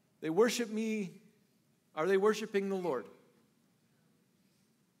 They worship me. Are they worshiping the Lord?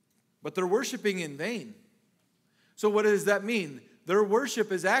 But they're worshiping in vain. So what does that mean? Their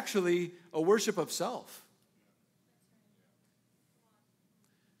worship is actually a worship of self.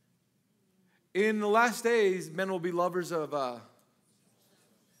 In the last days, men will be lovers of...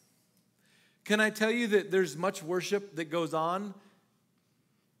 Can I tell you that there's much worship that goes on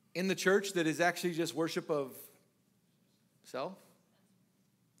in the church that is actually just worship of self?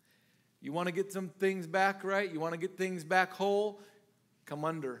 You want to get some things back right? You want to get things back whole? Come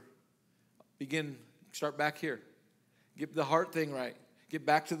under. Start back here. Get the heart thing right. Get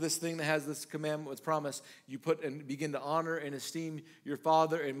back to this thing that has this commandment with promise. You put and begin to honor and esteem your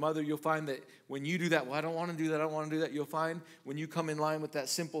father and mother. You'll find that when you do that, well, I don't want to do that, I don't want to do that. You'll find when you come in line with that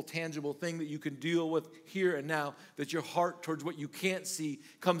simple, tangible thing that you can deal with here and now, that your heart towards what you can't see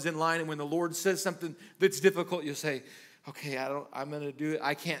comes in line. And when the Lord says something that's difficult, you'll say, okay, I'm going to do it.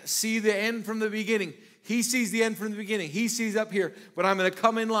 I can't see the end from the beginning. He sees the end from the beginning. He sees up here, but I'm going to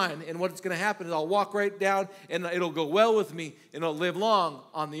come in line. And what's going to happen is I'll walk right down, and it'll go well with me, and I'll live long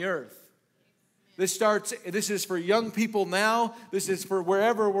on the earth. This is for young people now. This is for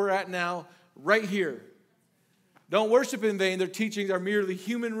wherever we're at now, right here. Don't worship in vain. Their teachings are merely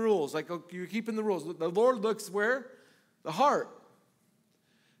human rules. Like, oh, you're keeping the rules. The Lord looks where? The heart.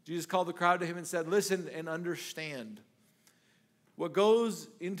 Jesus called the crowd to him and said, listen and understand. What goes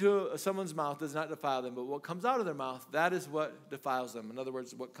into someone's mouth does not defile them, but what comes out of their mouth, that is what defiles them. In other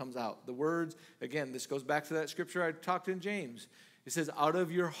words, what comes out. The words, again, this goes back to that scripture I talked in James. It says, out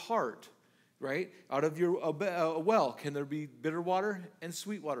of your heart, right? Out of your well, can there be bitter water and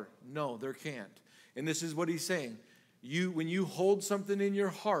sweet water? No, there can't. And this is what he's saying. When you hold something in your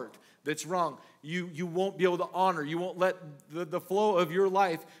heart that's wrong, you won't be able to honor. You won't let the flow of your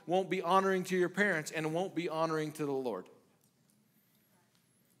life won't be honoring to your parents and won't be honoring to the Lord.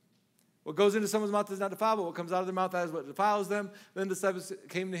 What goes into someone's mouth does not defile, but what comes out of their mouth, that is what defiles them. Then the disciples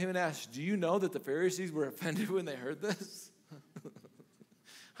came to him and asked, do you know that the Pharisees were offended when they heard this?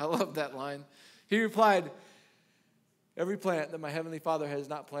 I love that line. He replied, every plant that my heavenly Father has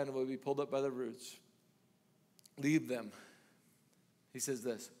not planted will be pulled up by the roots. Leave them. He says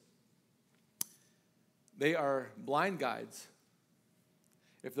this. They are blind guides.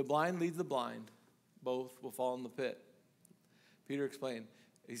 If the blind leads the blind, both will fall in the pit. Peter explained.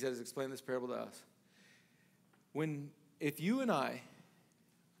 He says, explain this parable to us. If you and I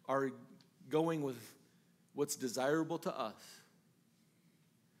are going with what's desirable to us,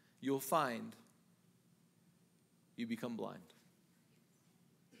 you'll find you become blind.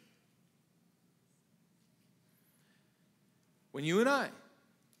 When you and I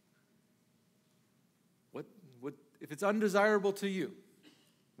if it's undesirable to you,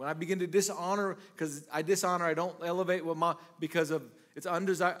 when I begin to dishonor, because I dishonor, I don't elevate because of it's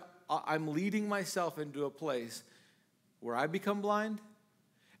undesirable, I'm leading myself into a place where I become blind,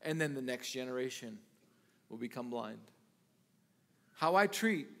 and then the next generation will become blind. How I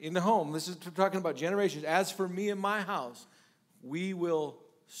treat in the home, this is talking about generations. As for me and my house, we will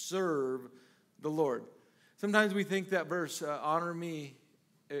serve the Lord. Sometimes we think that verse, honor me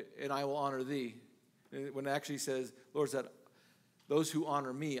and I will honor thee, when it actually says, Lord said, those who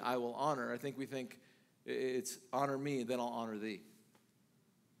honor me, I will honor. I think we think it's honor me, then I'll honor thee.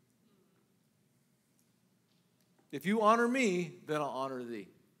 If you honor me, then I'll honor thee.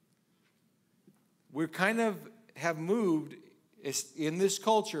 We're kind of have moved in this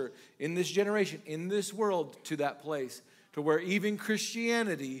culture, in this generation, in this world to that place to where even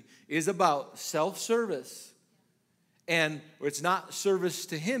Christianity is about self-service, and it's not service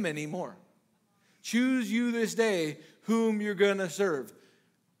to him anymore. Choose you this day whom you're going to serve.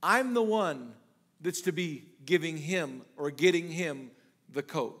 I'm the one that's to be giving him or getting him the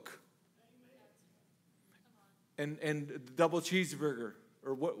Coke. And double cheeseburger,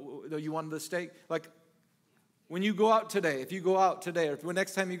 or what you wanted the steak. Like when you go out today, if you go out today, or if the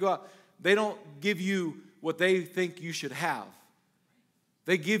next time you go out, they don't give you what they think you should have.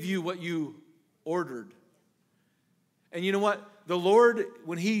 They give you what you ordered. And you know what? The Lord,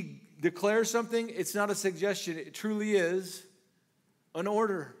 when he declares something, it's not a suggestion. It truly is an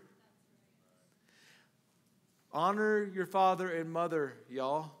order. Honor your father and mother,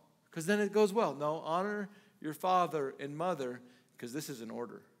 y'all, because then it goes well. No, honor your father and mother, because this is an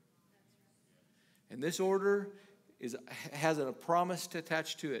order. And this order has a promise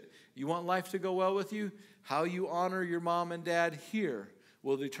attached to it. You want life to go well with you? How you honor your mom and dad here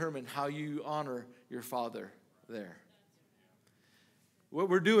will determine how you honor your father there. What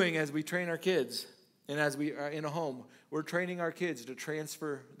we're doing as we train our kids and as we are in a home, we're training our kids to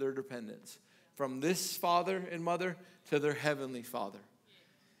transfer their dependence from this father and mother to their heavenly Father.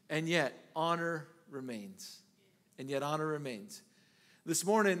 And yet, honor remains. And yet, honor remains. This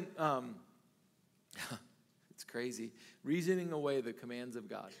morning, it's crazy. Reasoning away the commands of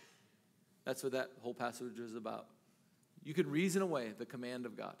God. That's what that whole passage is about. You could reason away the command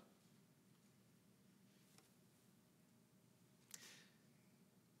of God.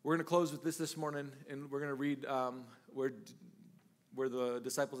 We're going to close with this morning, and we're going to read where the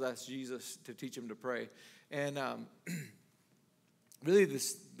disciples asked Jesus to teach him to pray. And really,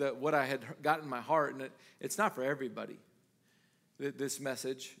 what I had got in my heart, and it's not for everybody. This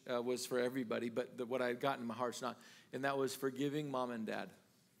message was for everybody, but what I had gotten in my heart's not. And that was forgiving mom and dad.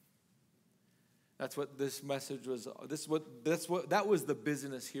 That's what this message was. That was the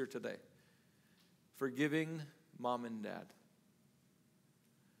business here today. Forgiving mom and dad.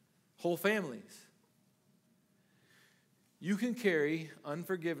 Whole families. You can carry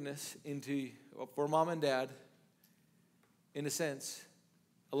unforgiveness for mom and dad, in a sense,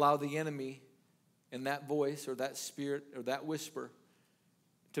 allow the enemy and that voice or that spirit or that whisper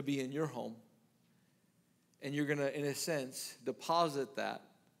to be in your home. And you're going to, in a sense, deposit that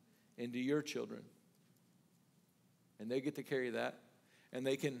into your children. And they get to carry that. And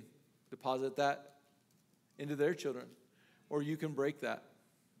they can deposit that into their children. Or you can break that.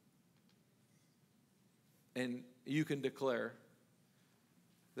 And you can declare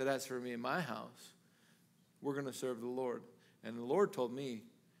that as for me and my house, we're going to serve the Lord. And the Lord told me,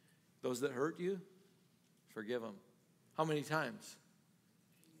 those that hurt you, forgive them. How many times?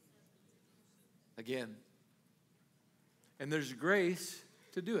 Again. And there's grace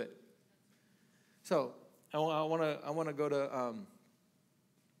to do it. So I want to go to,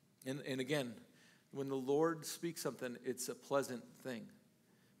 and again, when the Lord speaks something, it's a pleasant thing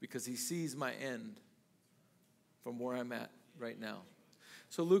because he sees my end from where I'm at right now.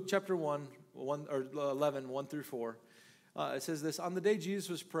 So Luke chapter 11, 1 through 4. It says this: on the day Jesus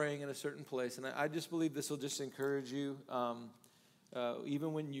was praying in a certain place, and I just believe this will just encourage you,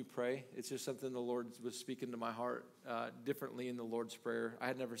 even when you pray. It's just something the Lord was speaking to my heart differently in the Lord's Prayer. I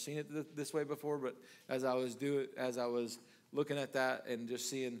had never seen it this way before, but as I was looking at that and just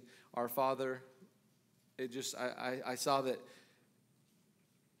seeing our Father, I saw that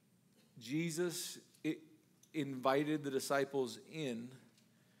Jesus invited the disciples in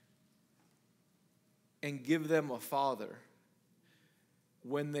and give them a father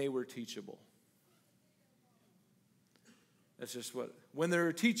when they were teachable. That's just when they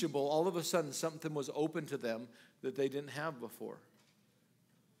were teachable, all of a sudden something was open to them that they didn't have before.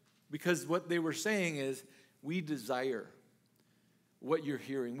 Because what they were saying is, we desire what you're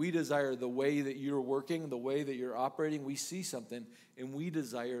hearing. We desire the way that you're working, the way that you're operating. We see something, and we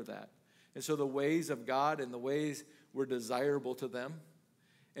desire that. And so the ways of God and the ways were desirable to them.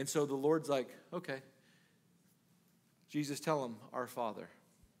 And so the Lord's like, okay, Jesus, tell them, our Father.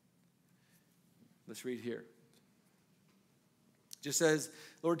 Let's read here. Just says,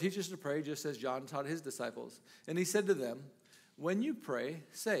 Lord, teach us to pray, just as John taught his disciples. And he said to them, when you pray,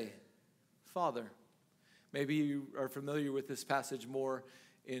 say, Father. Maybe you are familiar with this passage more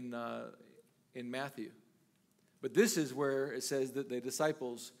in Matthew. But this is where it says that the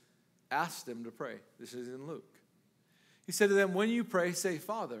disciples asked him to pray. This is in Luke. He said to them, when you pray, say,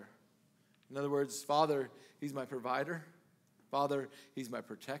 Father. In other words, Father, he's my provider. Father, he's my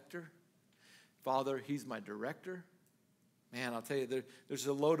protector. Father, he's my director. Man, I'll tell you, there's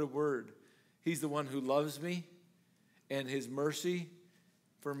a loaded word. He's the one who loves me, and his mercy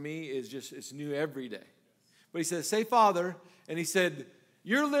for me is just, it's new every day. But he says, say, Father, and he said,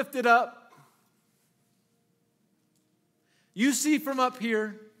 you're lifted up. You see from up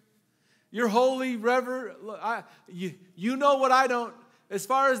here. You're holy, reverend. You know what I don't. As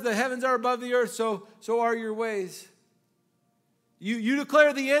far as the heavens are above the earth, so are your ways. You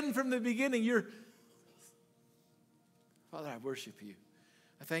declare the end from the beginning. Father, I worship you.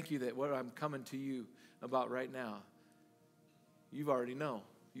 I thank you that what I'm coming to you about right now, you've already know.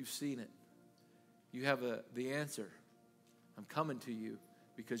 You've seen it. You have the answer. I'm coming to you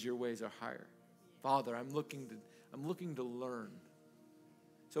because your ways are higher. Father, I'm looking to learn.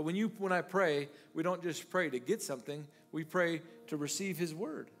 So when I pray, we don't just pray to get something. We pray to receive his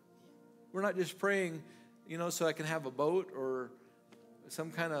word. We're not just praying, so I can have a boat or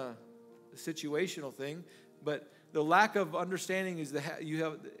some kind of situational thing. But the lack of understanding is you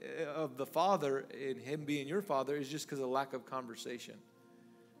have of the Father and him being your Father is just because of lack of conversation.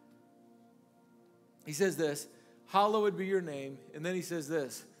 He says this, hallowed be your name. And then he says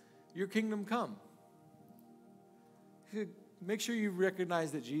this, your kingdom come. Make sure you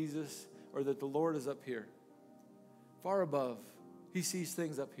recognize that Jesus or that the Lord is up here, far above. He sees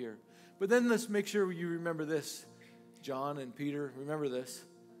things up here. But then let's make sure you remember this. John and Peter, remember this.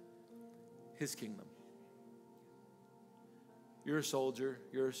 His kingdom. You're a soldier.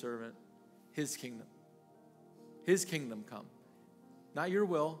 You're a servant. His kingdom. His kingdom come. Not your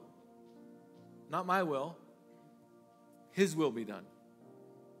will. Not my will. His will be done.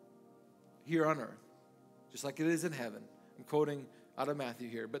 Here on earth. Just like it is in heaven. I'm quoting out of Matthew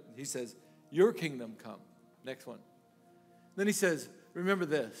here. But he says, your kingdom come. Next one. Then he says, remember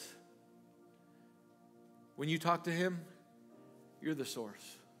this. When you talk to him, you're the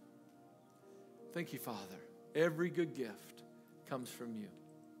source. Thank you, Father. Every good gift comes from you.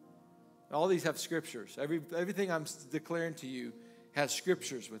 All these have scriptures. Everything I'm declaring to you has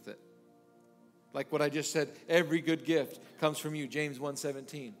scriptures with it. Like what I just said, every good gift comes from you, James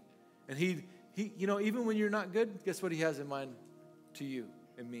 1:17. And he, even when you're not good, guess what he has in mind to you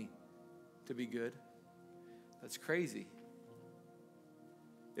and me? To be good. That's crazy.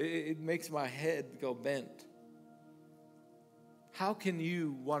 It makes my head go bent. How can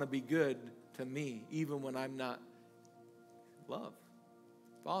you want to be good to me even when I'm not love?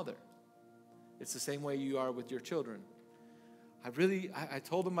 Father. It's the same way you are with your children. I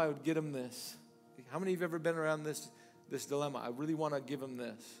told them I would get them this. How many of you have ever been around this dilemma? I really want to give them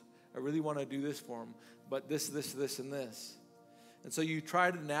this. I really want to do this for them. But this, and this. And so you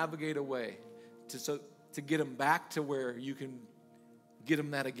try to navigate a way to get them back to where you can get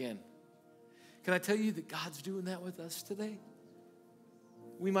them that again. Can I tell you that God's doing that with us today?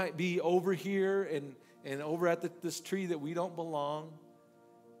 We might be over here and over at this tree that we don't belong,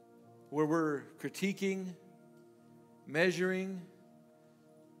 where we're critiquing, measuring,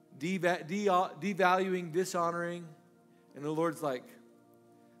 devaluing, dishonoring. And the Lord's like,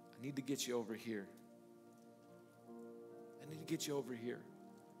 I need to get you over here. I need to get you over here.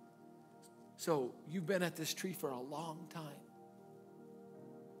 So you've been at this tree for a long time.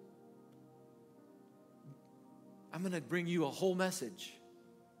 I'm going to bring you a whole message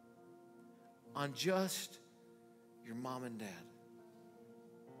on just your mom and dad,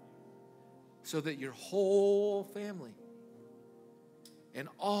 so that your whole family and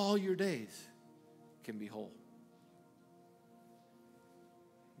all your days can be whole.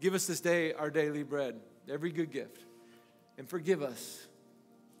 Give us this day our daily bread, every good gift, and forgive us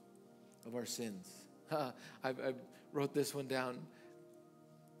of our sins. I wrote this one down.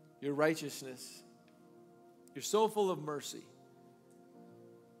 Your righteousness. You're so full of mercy.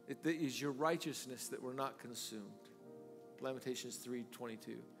 It is your righteousness that we're not consumed. Lamentations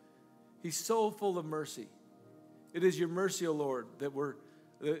 3:22. He's so full of mercy. It is your mercy, O Lord, that we're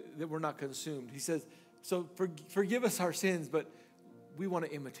not consumed. He says, so forgive us our sins, but we want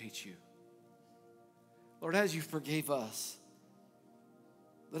to imitate you. Lord, as you forgave us,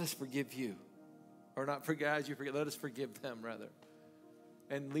 let us forgive you. Or not forgive as you forgive, let us forgive them, rather.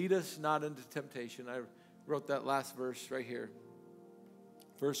 And lead us not into temptation. I wrote that last verse right here.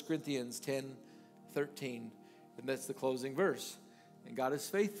 1 Corinthians 10:13. And that's the closing verse. And God is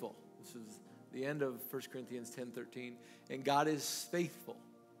faithful. This is the end of 1 Corinthians 10:13. And God is faithful.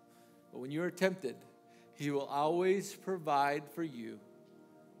 But when you are tempted, He will always provide for you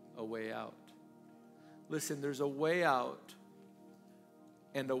a way out. Listen, there's a way out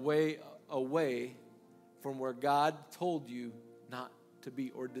and a way away from where God told you not to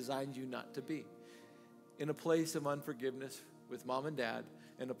be or designed you not to be. In a place of unforgiveness with mom and dad,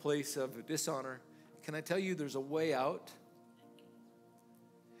 in a place of dishonor, can I tell you there's a way out?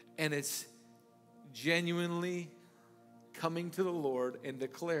 And it's genuinely coming to the Lord and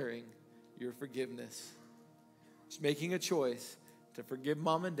declaring your forgiveness. It's making a choice to forgive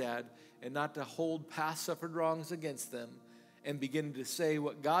mom and dad and not to hold past suffered wrongs against them and begin to say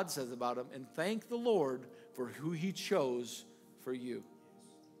what God says about them and thank the Lord for who He chose for you.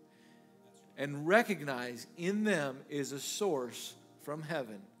 And recognize in them is a source from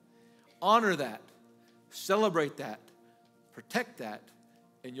heaven. Honor that, celebrate that, protect that,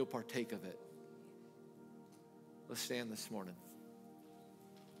 and you'll partake of it. Let's stand this morning.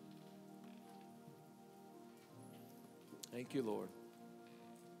 Thank you, Lord.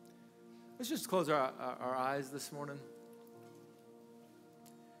 Let's just close our eyes this morning.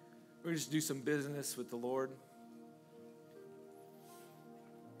 We're going to just do some business with the Lord.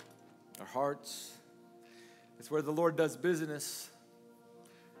 Our hearts. It's where the Lord does business.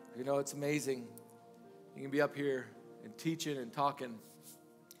 You know, it's amazing. You can be up here and teaching and talking,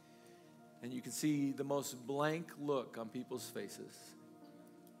 and you can see the most blank look on people's faces.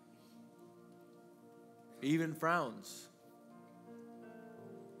 Even frowns.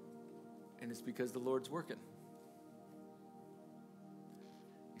 And it's because the Lord's working.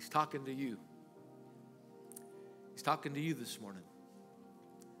 He's talking to you. He's talking to you this morning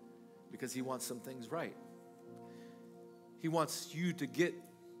because He wants some things right. He wants you to get,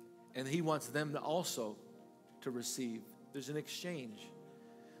 and He wants them to also to receive. There's an exchange.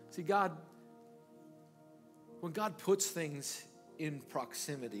 See, when God puts things in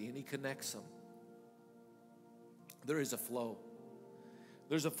proximity and He connects them, there is a flow.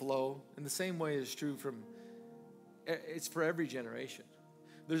 There's a flow. In the same way is true it's for every generation.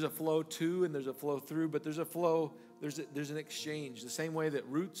 There's a flow to and there's a flow through, but there's a flow, there's an exchange. The same way that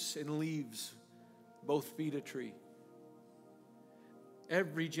roots and leaves both feed a tree.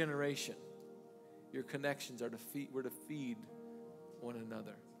 Every generation, your connections we're to feed one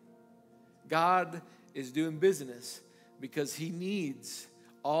another. God is doing business because He needs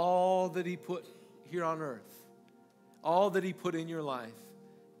all that He put here on earth, all that He put in your life.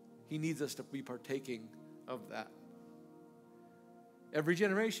 He needs us to be partaking of that. Every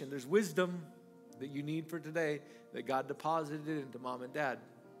generation, there's wisdom that you need for today that God deposited into mom and dad.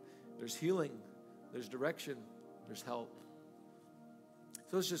 There's healing, there's direction, there's help.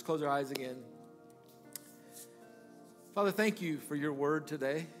 So let's just close our eyes again. Father, thank you for your word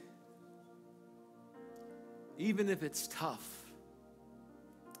today. Even if it's tough,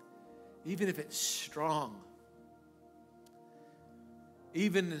 even if it's strong,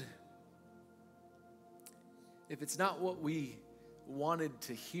 even if it's not what we wanted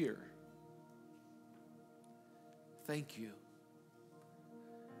to hear, thank you.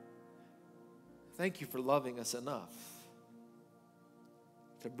 Thank you for loving us enough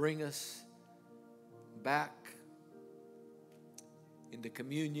to bring us back into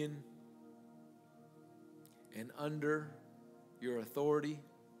communion and under your authority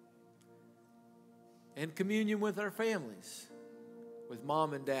and communion with our families, with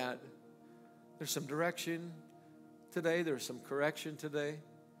mom and dad. There's some direction today. There's some correction today.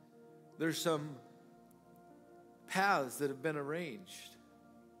 There's some paths that have been arranged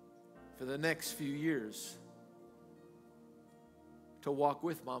for the next few years to walk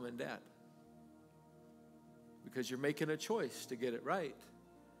with mom and dad. Because you're making a choice to get it right.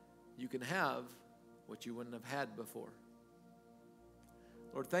 You can have what you wouldn't have had before.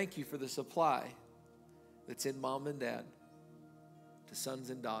 Lord, thank you for the supply that's in mom and dad to sons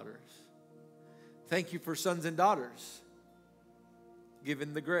and daughters. Thank you for sons and daughters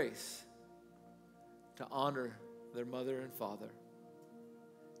given the grace to honor their mother and father.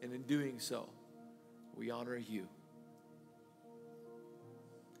 And in doing so, we honor you.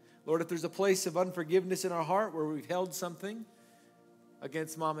 Lord, if there's a place of unforgiveness in our heart where we've held something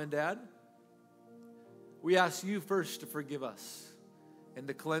against mom and dad, we ask you first to forgive us and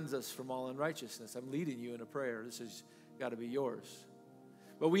to cleanse us from all unrighteousness. I'm leading you in a prayer. This has got to be yours.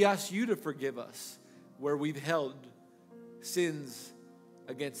 But we ask you to forgive us where we've held sins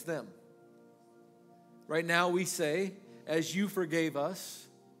against them. Right now we say, as you forgave us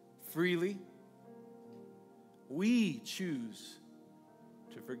freely, we choose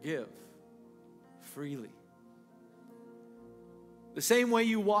to forgive freely. The same way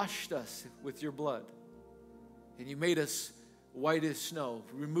you washed us with your blood and you made us white as snow,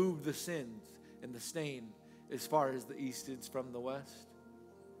 removed the sins and the stain as far as the east is from the west.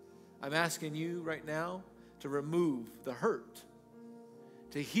 I'm asking you right now to remove the hurt,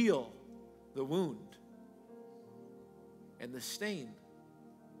 to heal the wound and the stain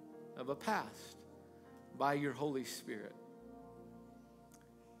of a past by your Holy Spirit.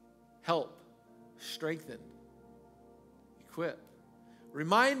 Help, strengthen, equip.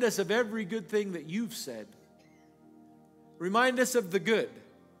 Remind us of every good thing that you've said. Remind us of the good.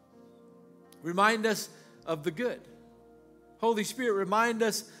 Remind us of the good. Holy Spirit, remind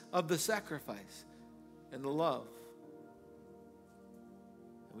us of the sacrifice and the love.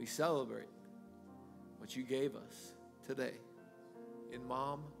 And we celebrate what you gave us today in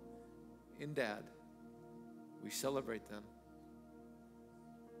Mom, in Dad. We celebrate them.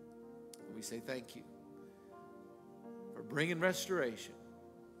 And we say thank you for bringing restoration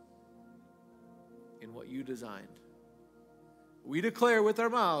in what you designed. We declare with our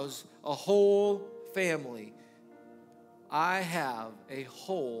mouths a whole family. I have a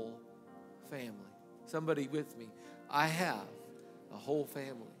whole family. Somebody with me. I have a whole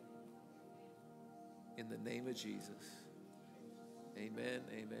family. In the name of Jesus. Amen,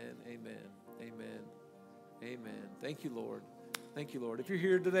 amen, amen, amen, amen. Thank you, Lord. Thank you, Lord. If you're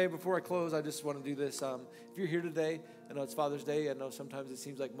here today, before I close, I just want to do this. If you're here today, I know it's Father's Day. I know sometimes it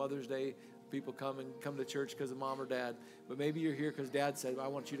seems like Mother's Day. People come to church because of mom or dad. But maybe you're here because dad said, I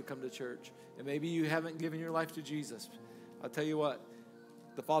want you to come to church. And maybe you haven't given your life to Jesus. I'll tell you what.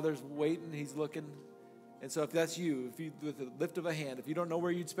 The Father's waiting. He's looking. And so if that's you, if you, with a lift of a hand, if you don't know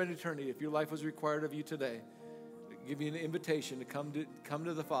where you'd spend eternity, if your life was required of you today, I give you an invitation to come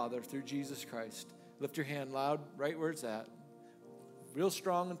to the Father through Jesus Christ. Lift your hand loud right where it's at. Real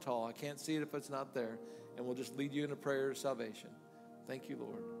strong and tall. I can't see it if it's not there. And we'll just lead you in a prayer of salvation. Thank you,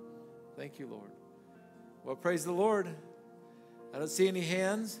 Lord. Thank you, Lord. Well, praise the Lord. I don't see any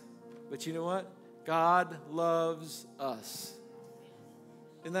hands, but you know what? God loves us.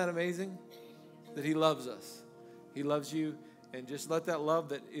 Isn't that amazing? That He loves us. He loves you. And just let that love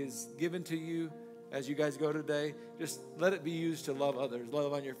that is given to you as you guys go today, just let it be used to love others.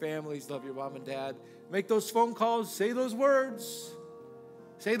 Love on your families. Love your mom and dad. Make those phone calls. Say those words.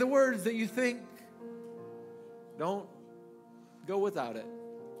 Say the words that you think. Don't go without it.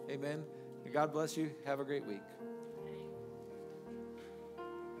 Amen. And God bless you. Have a great week.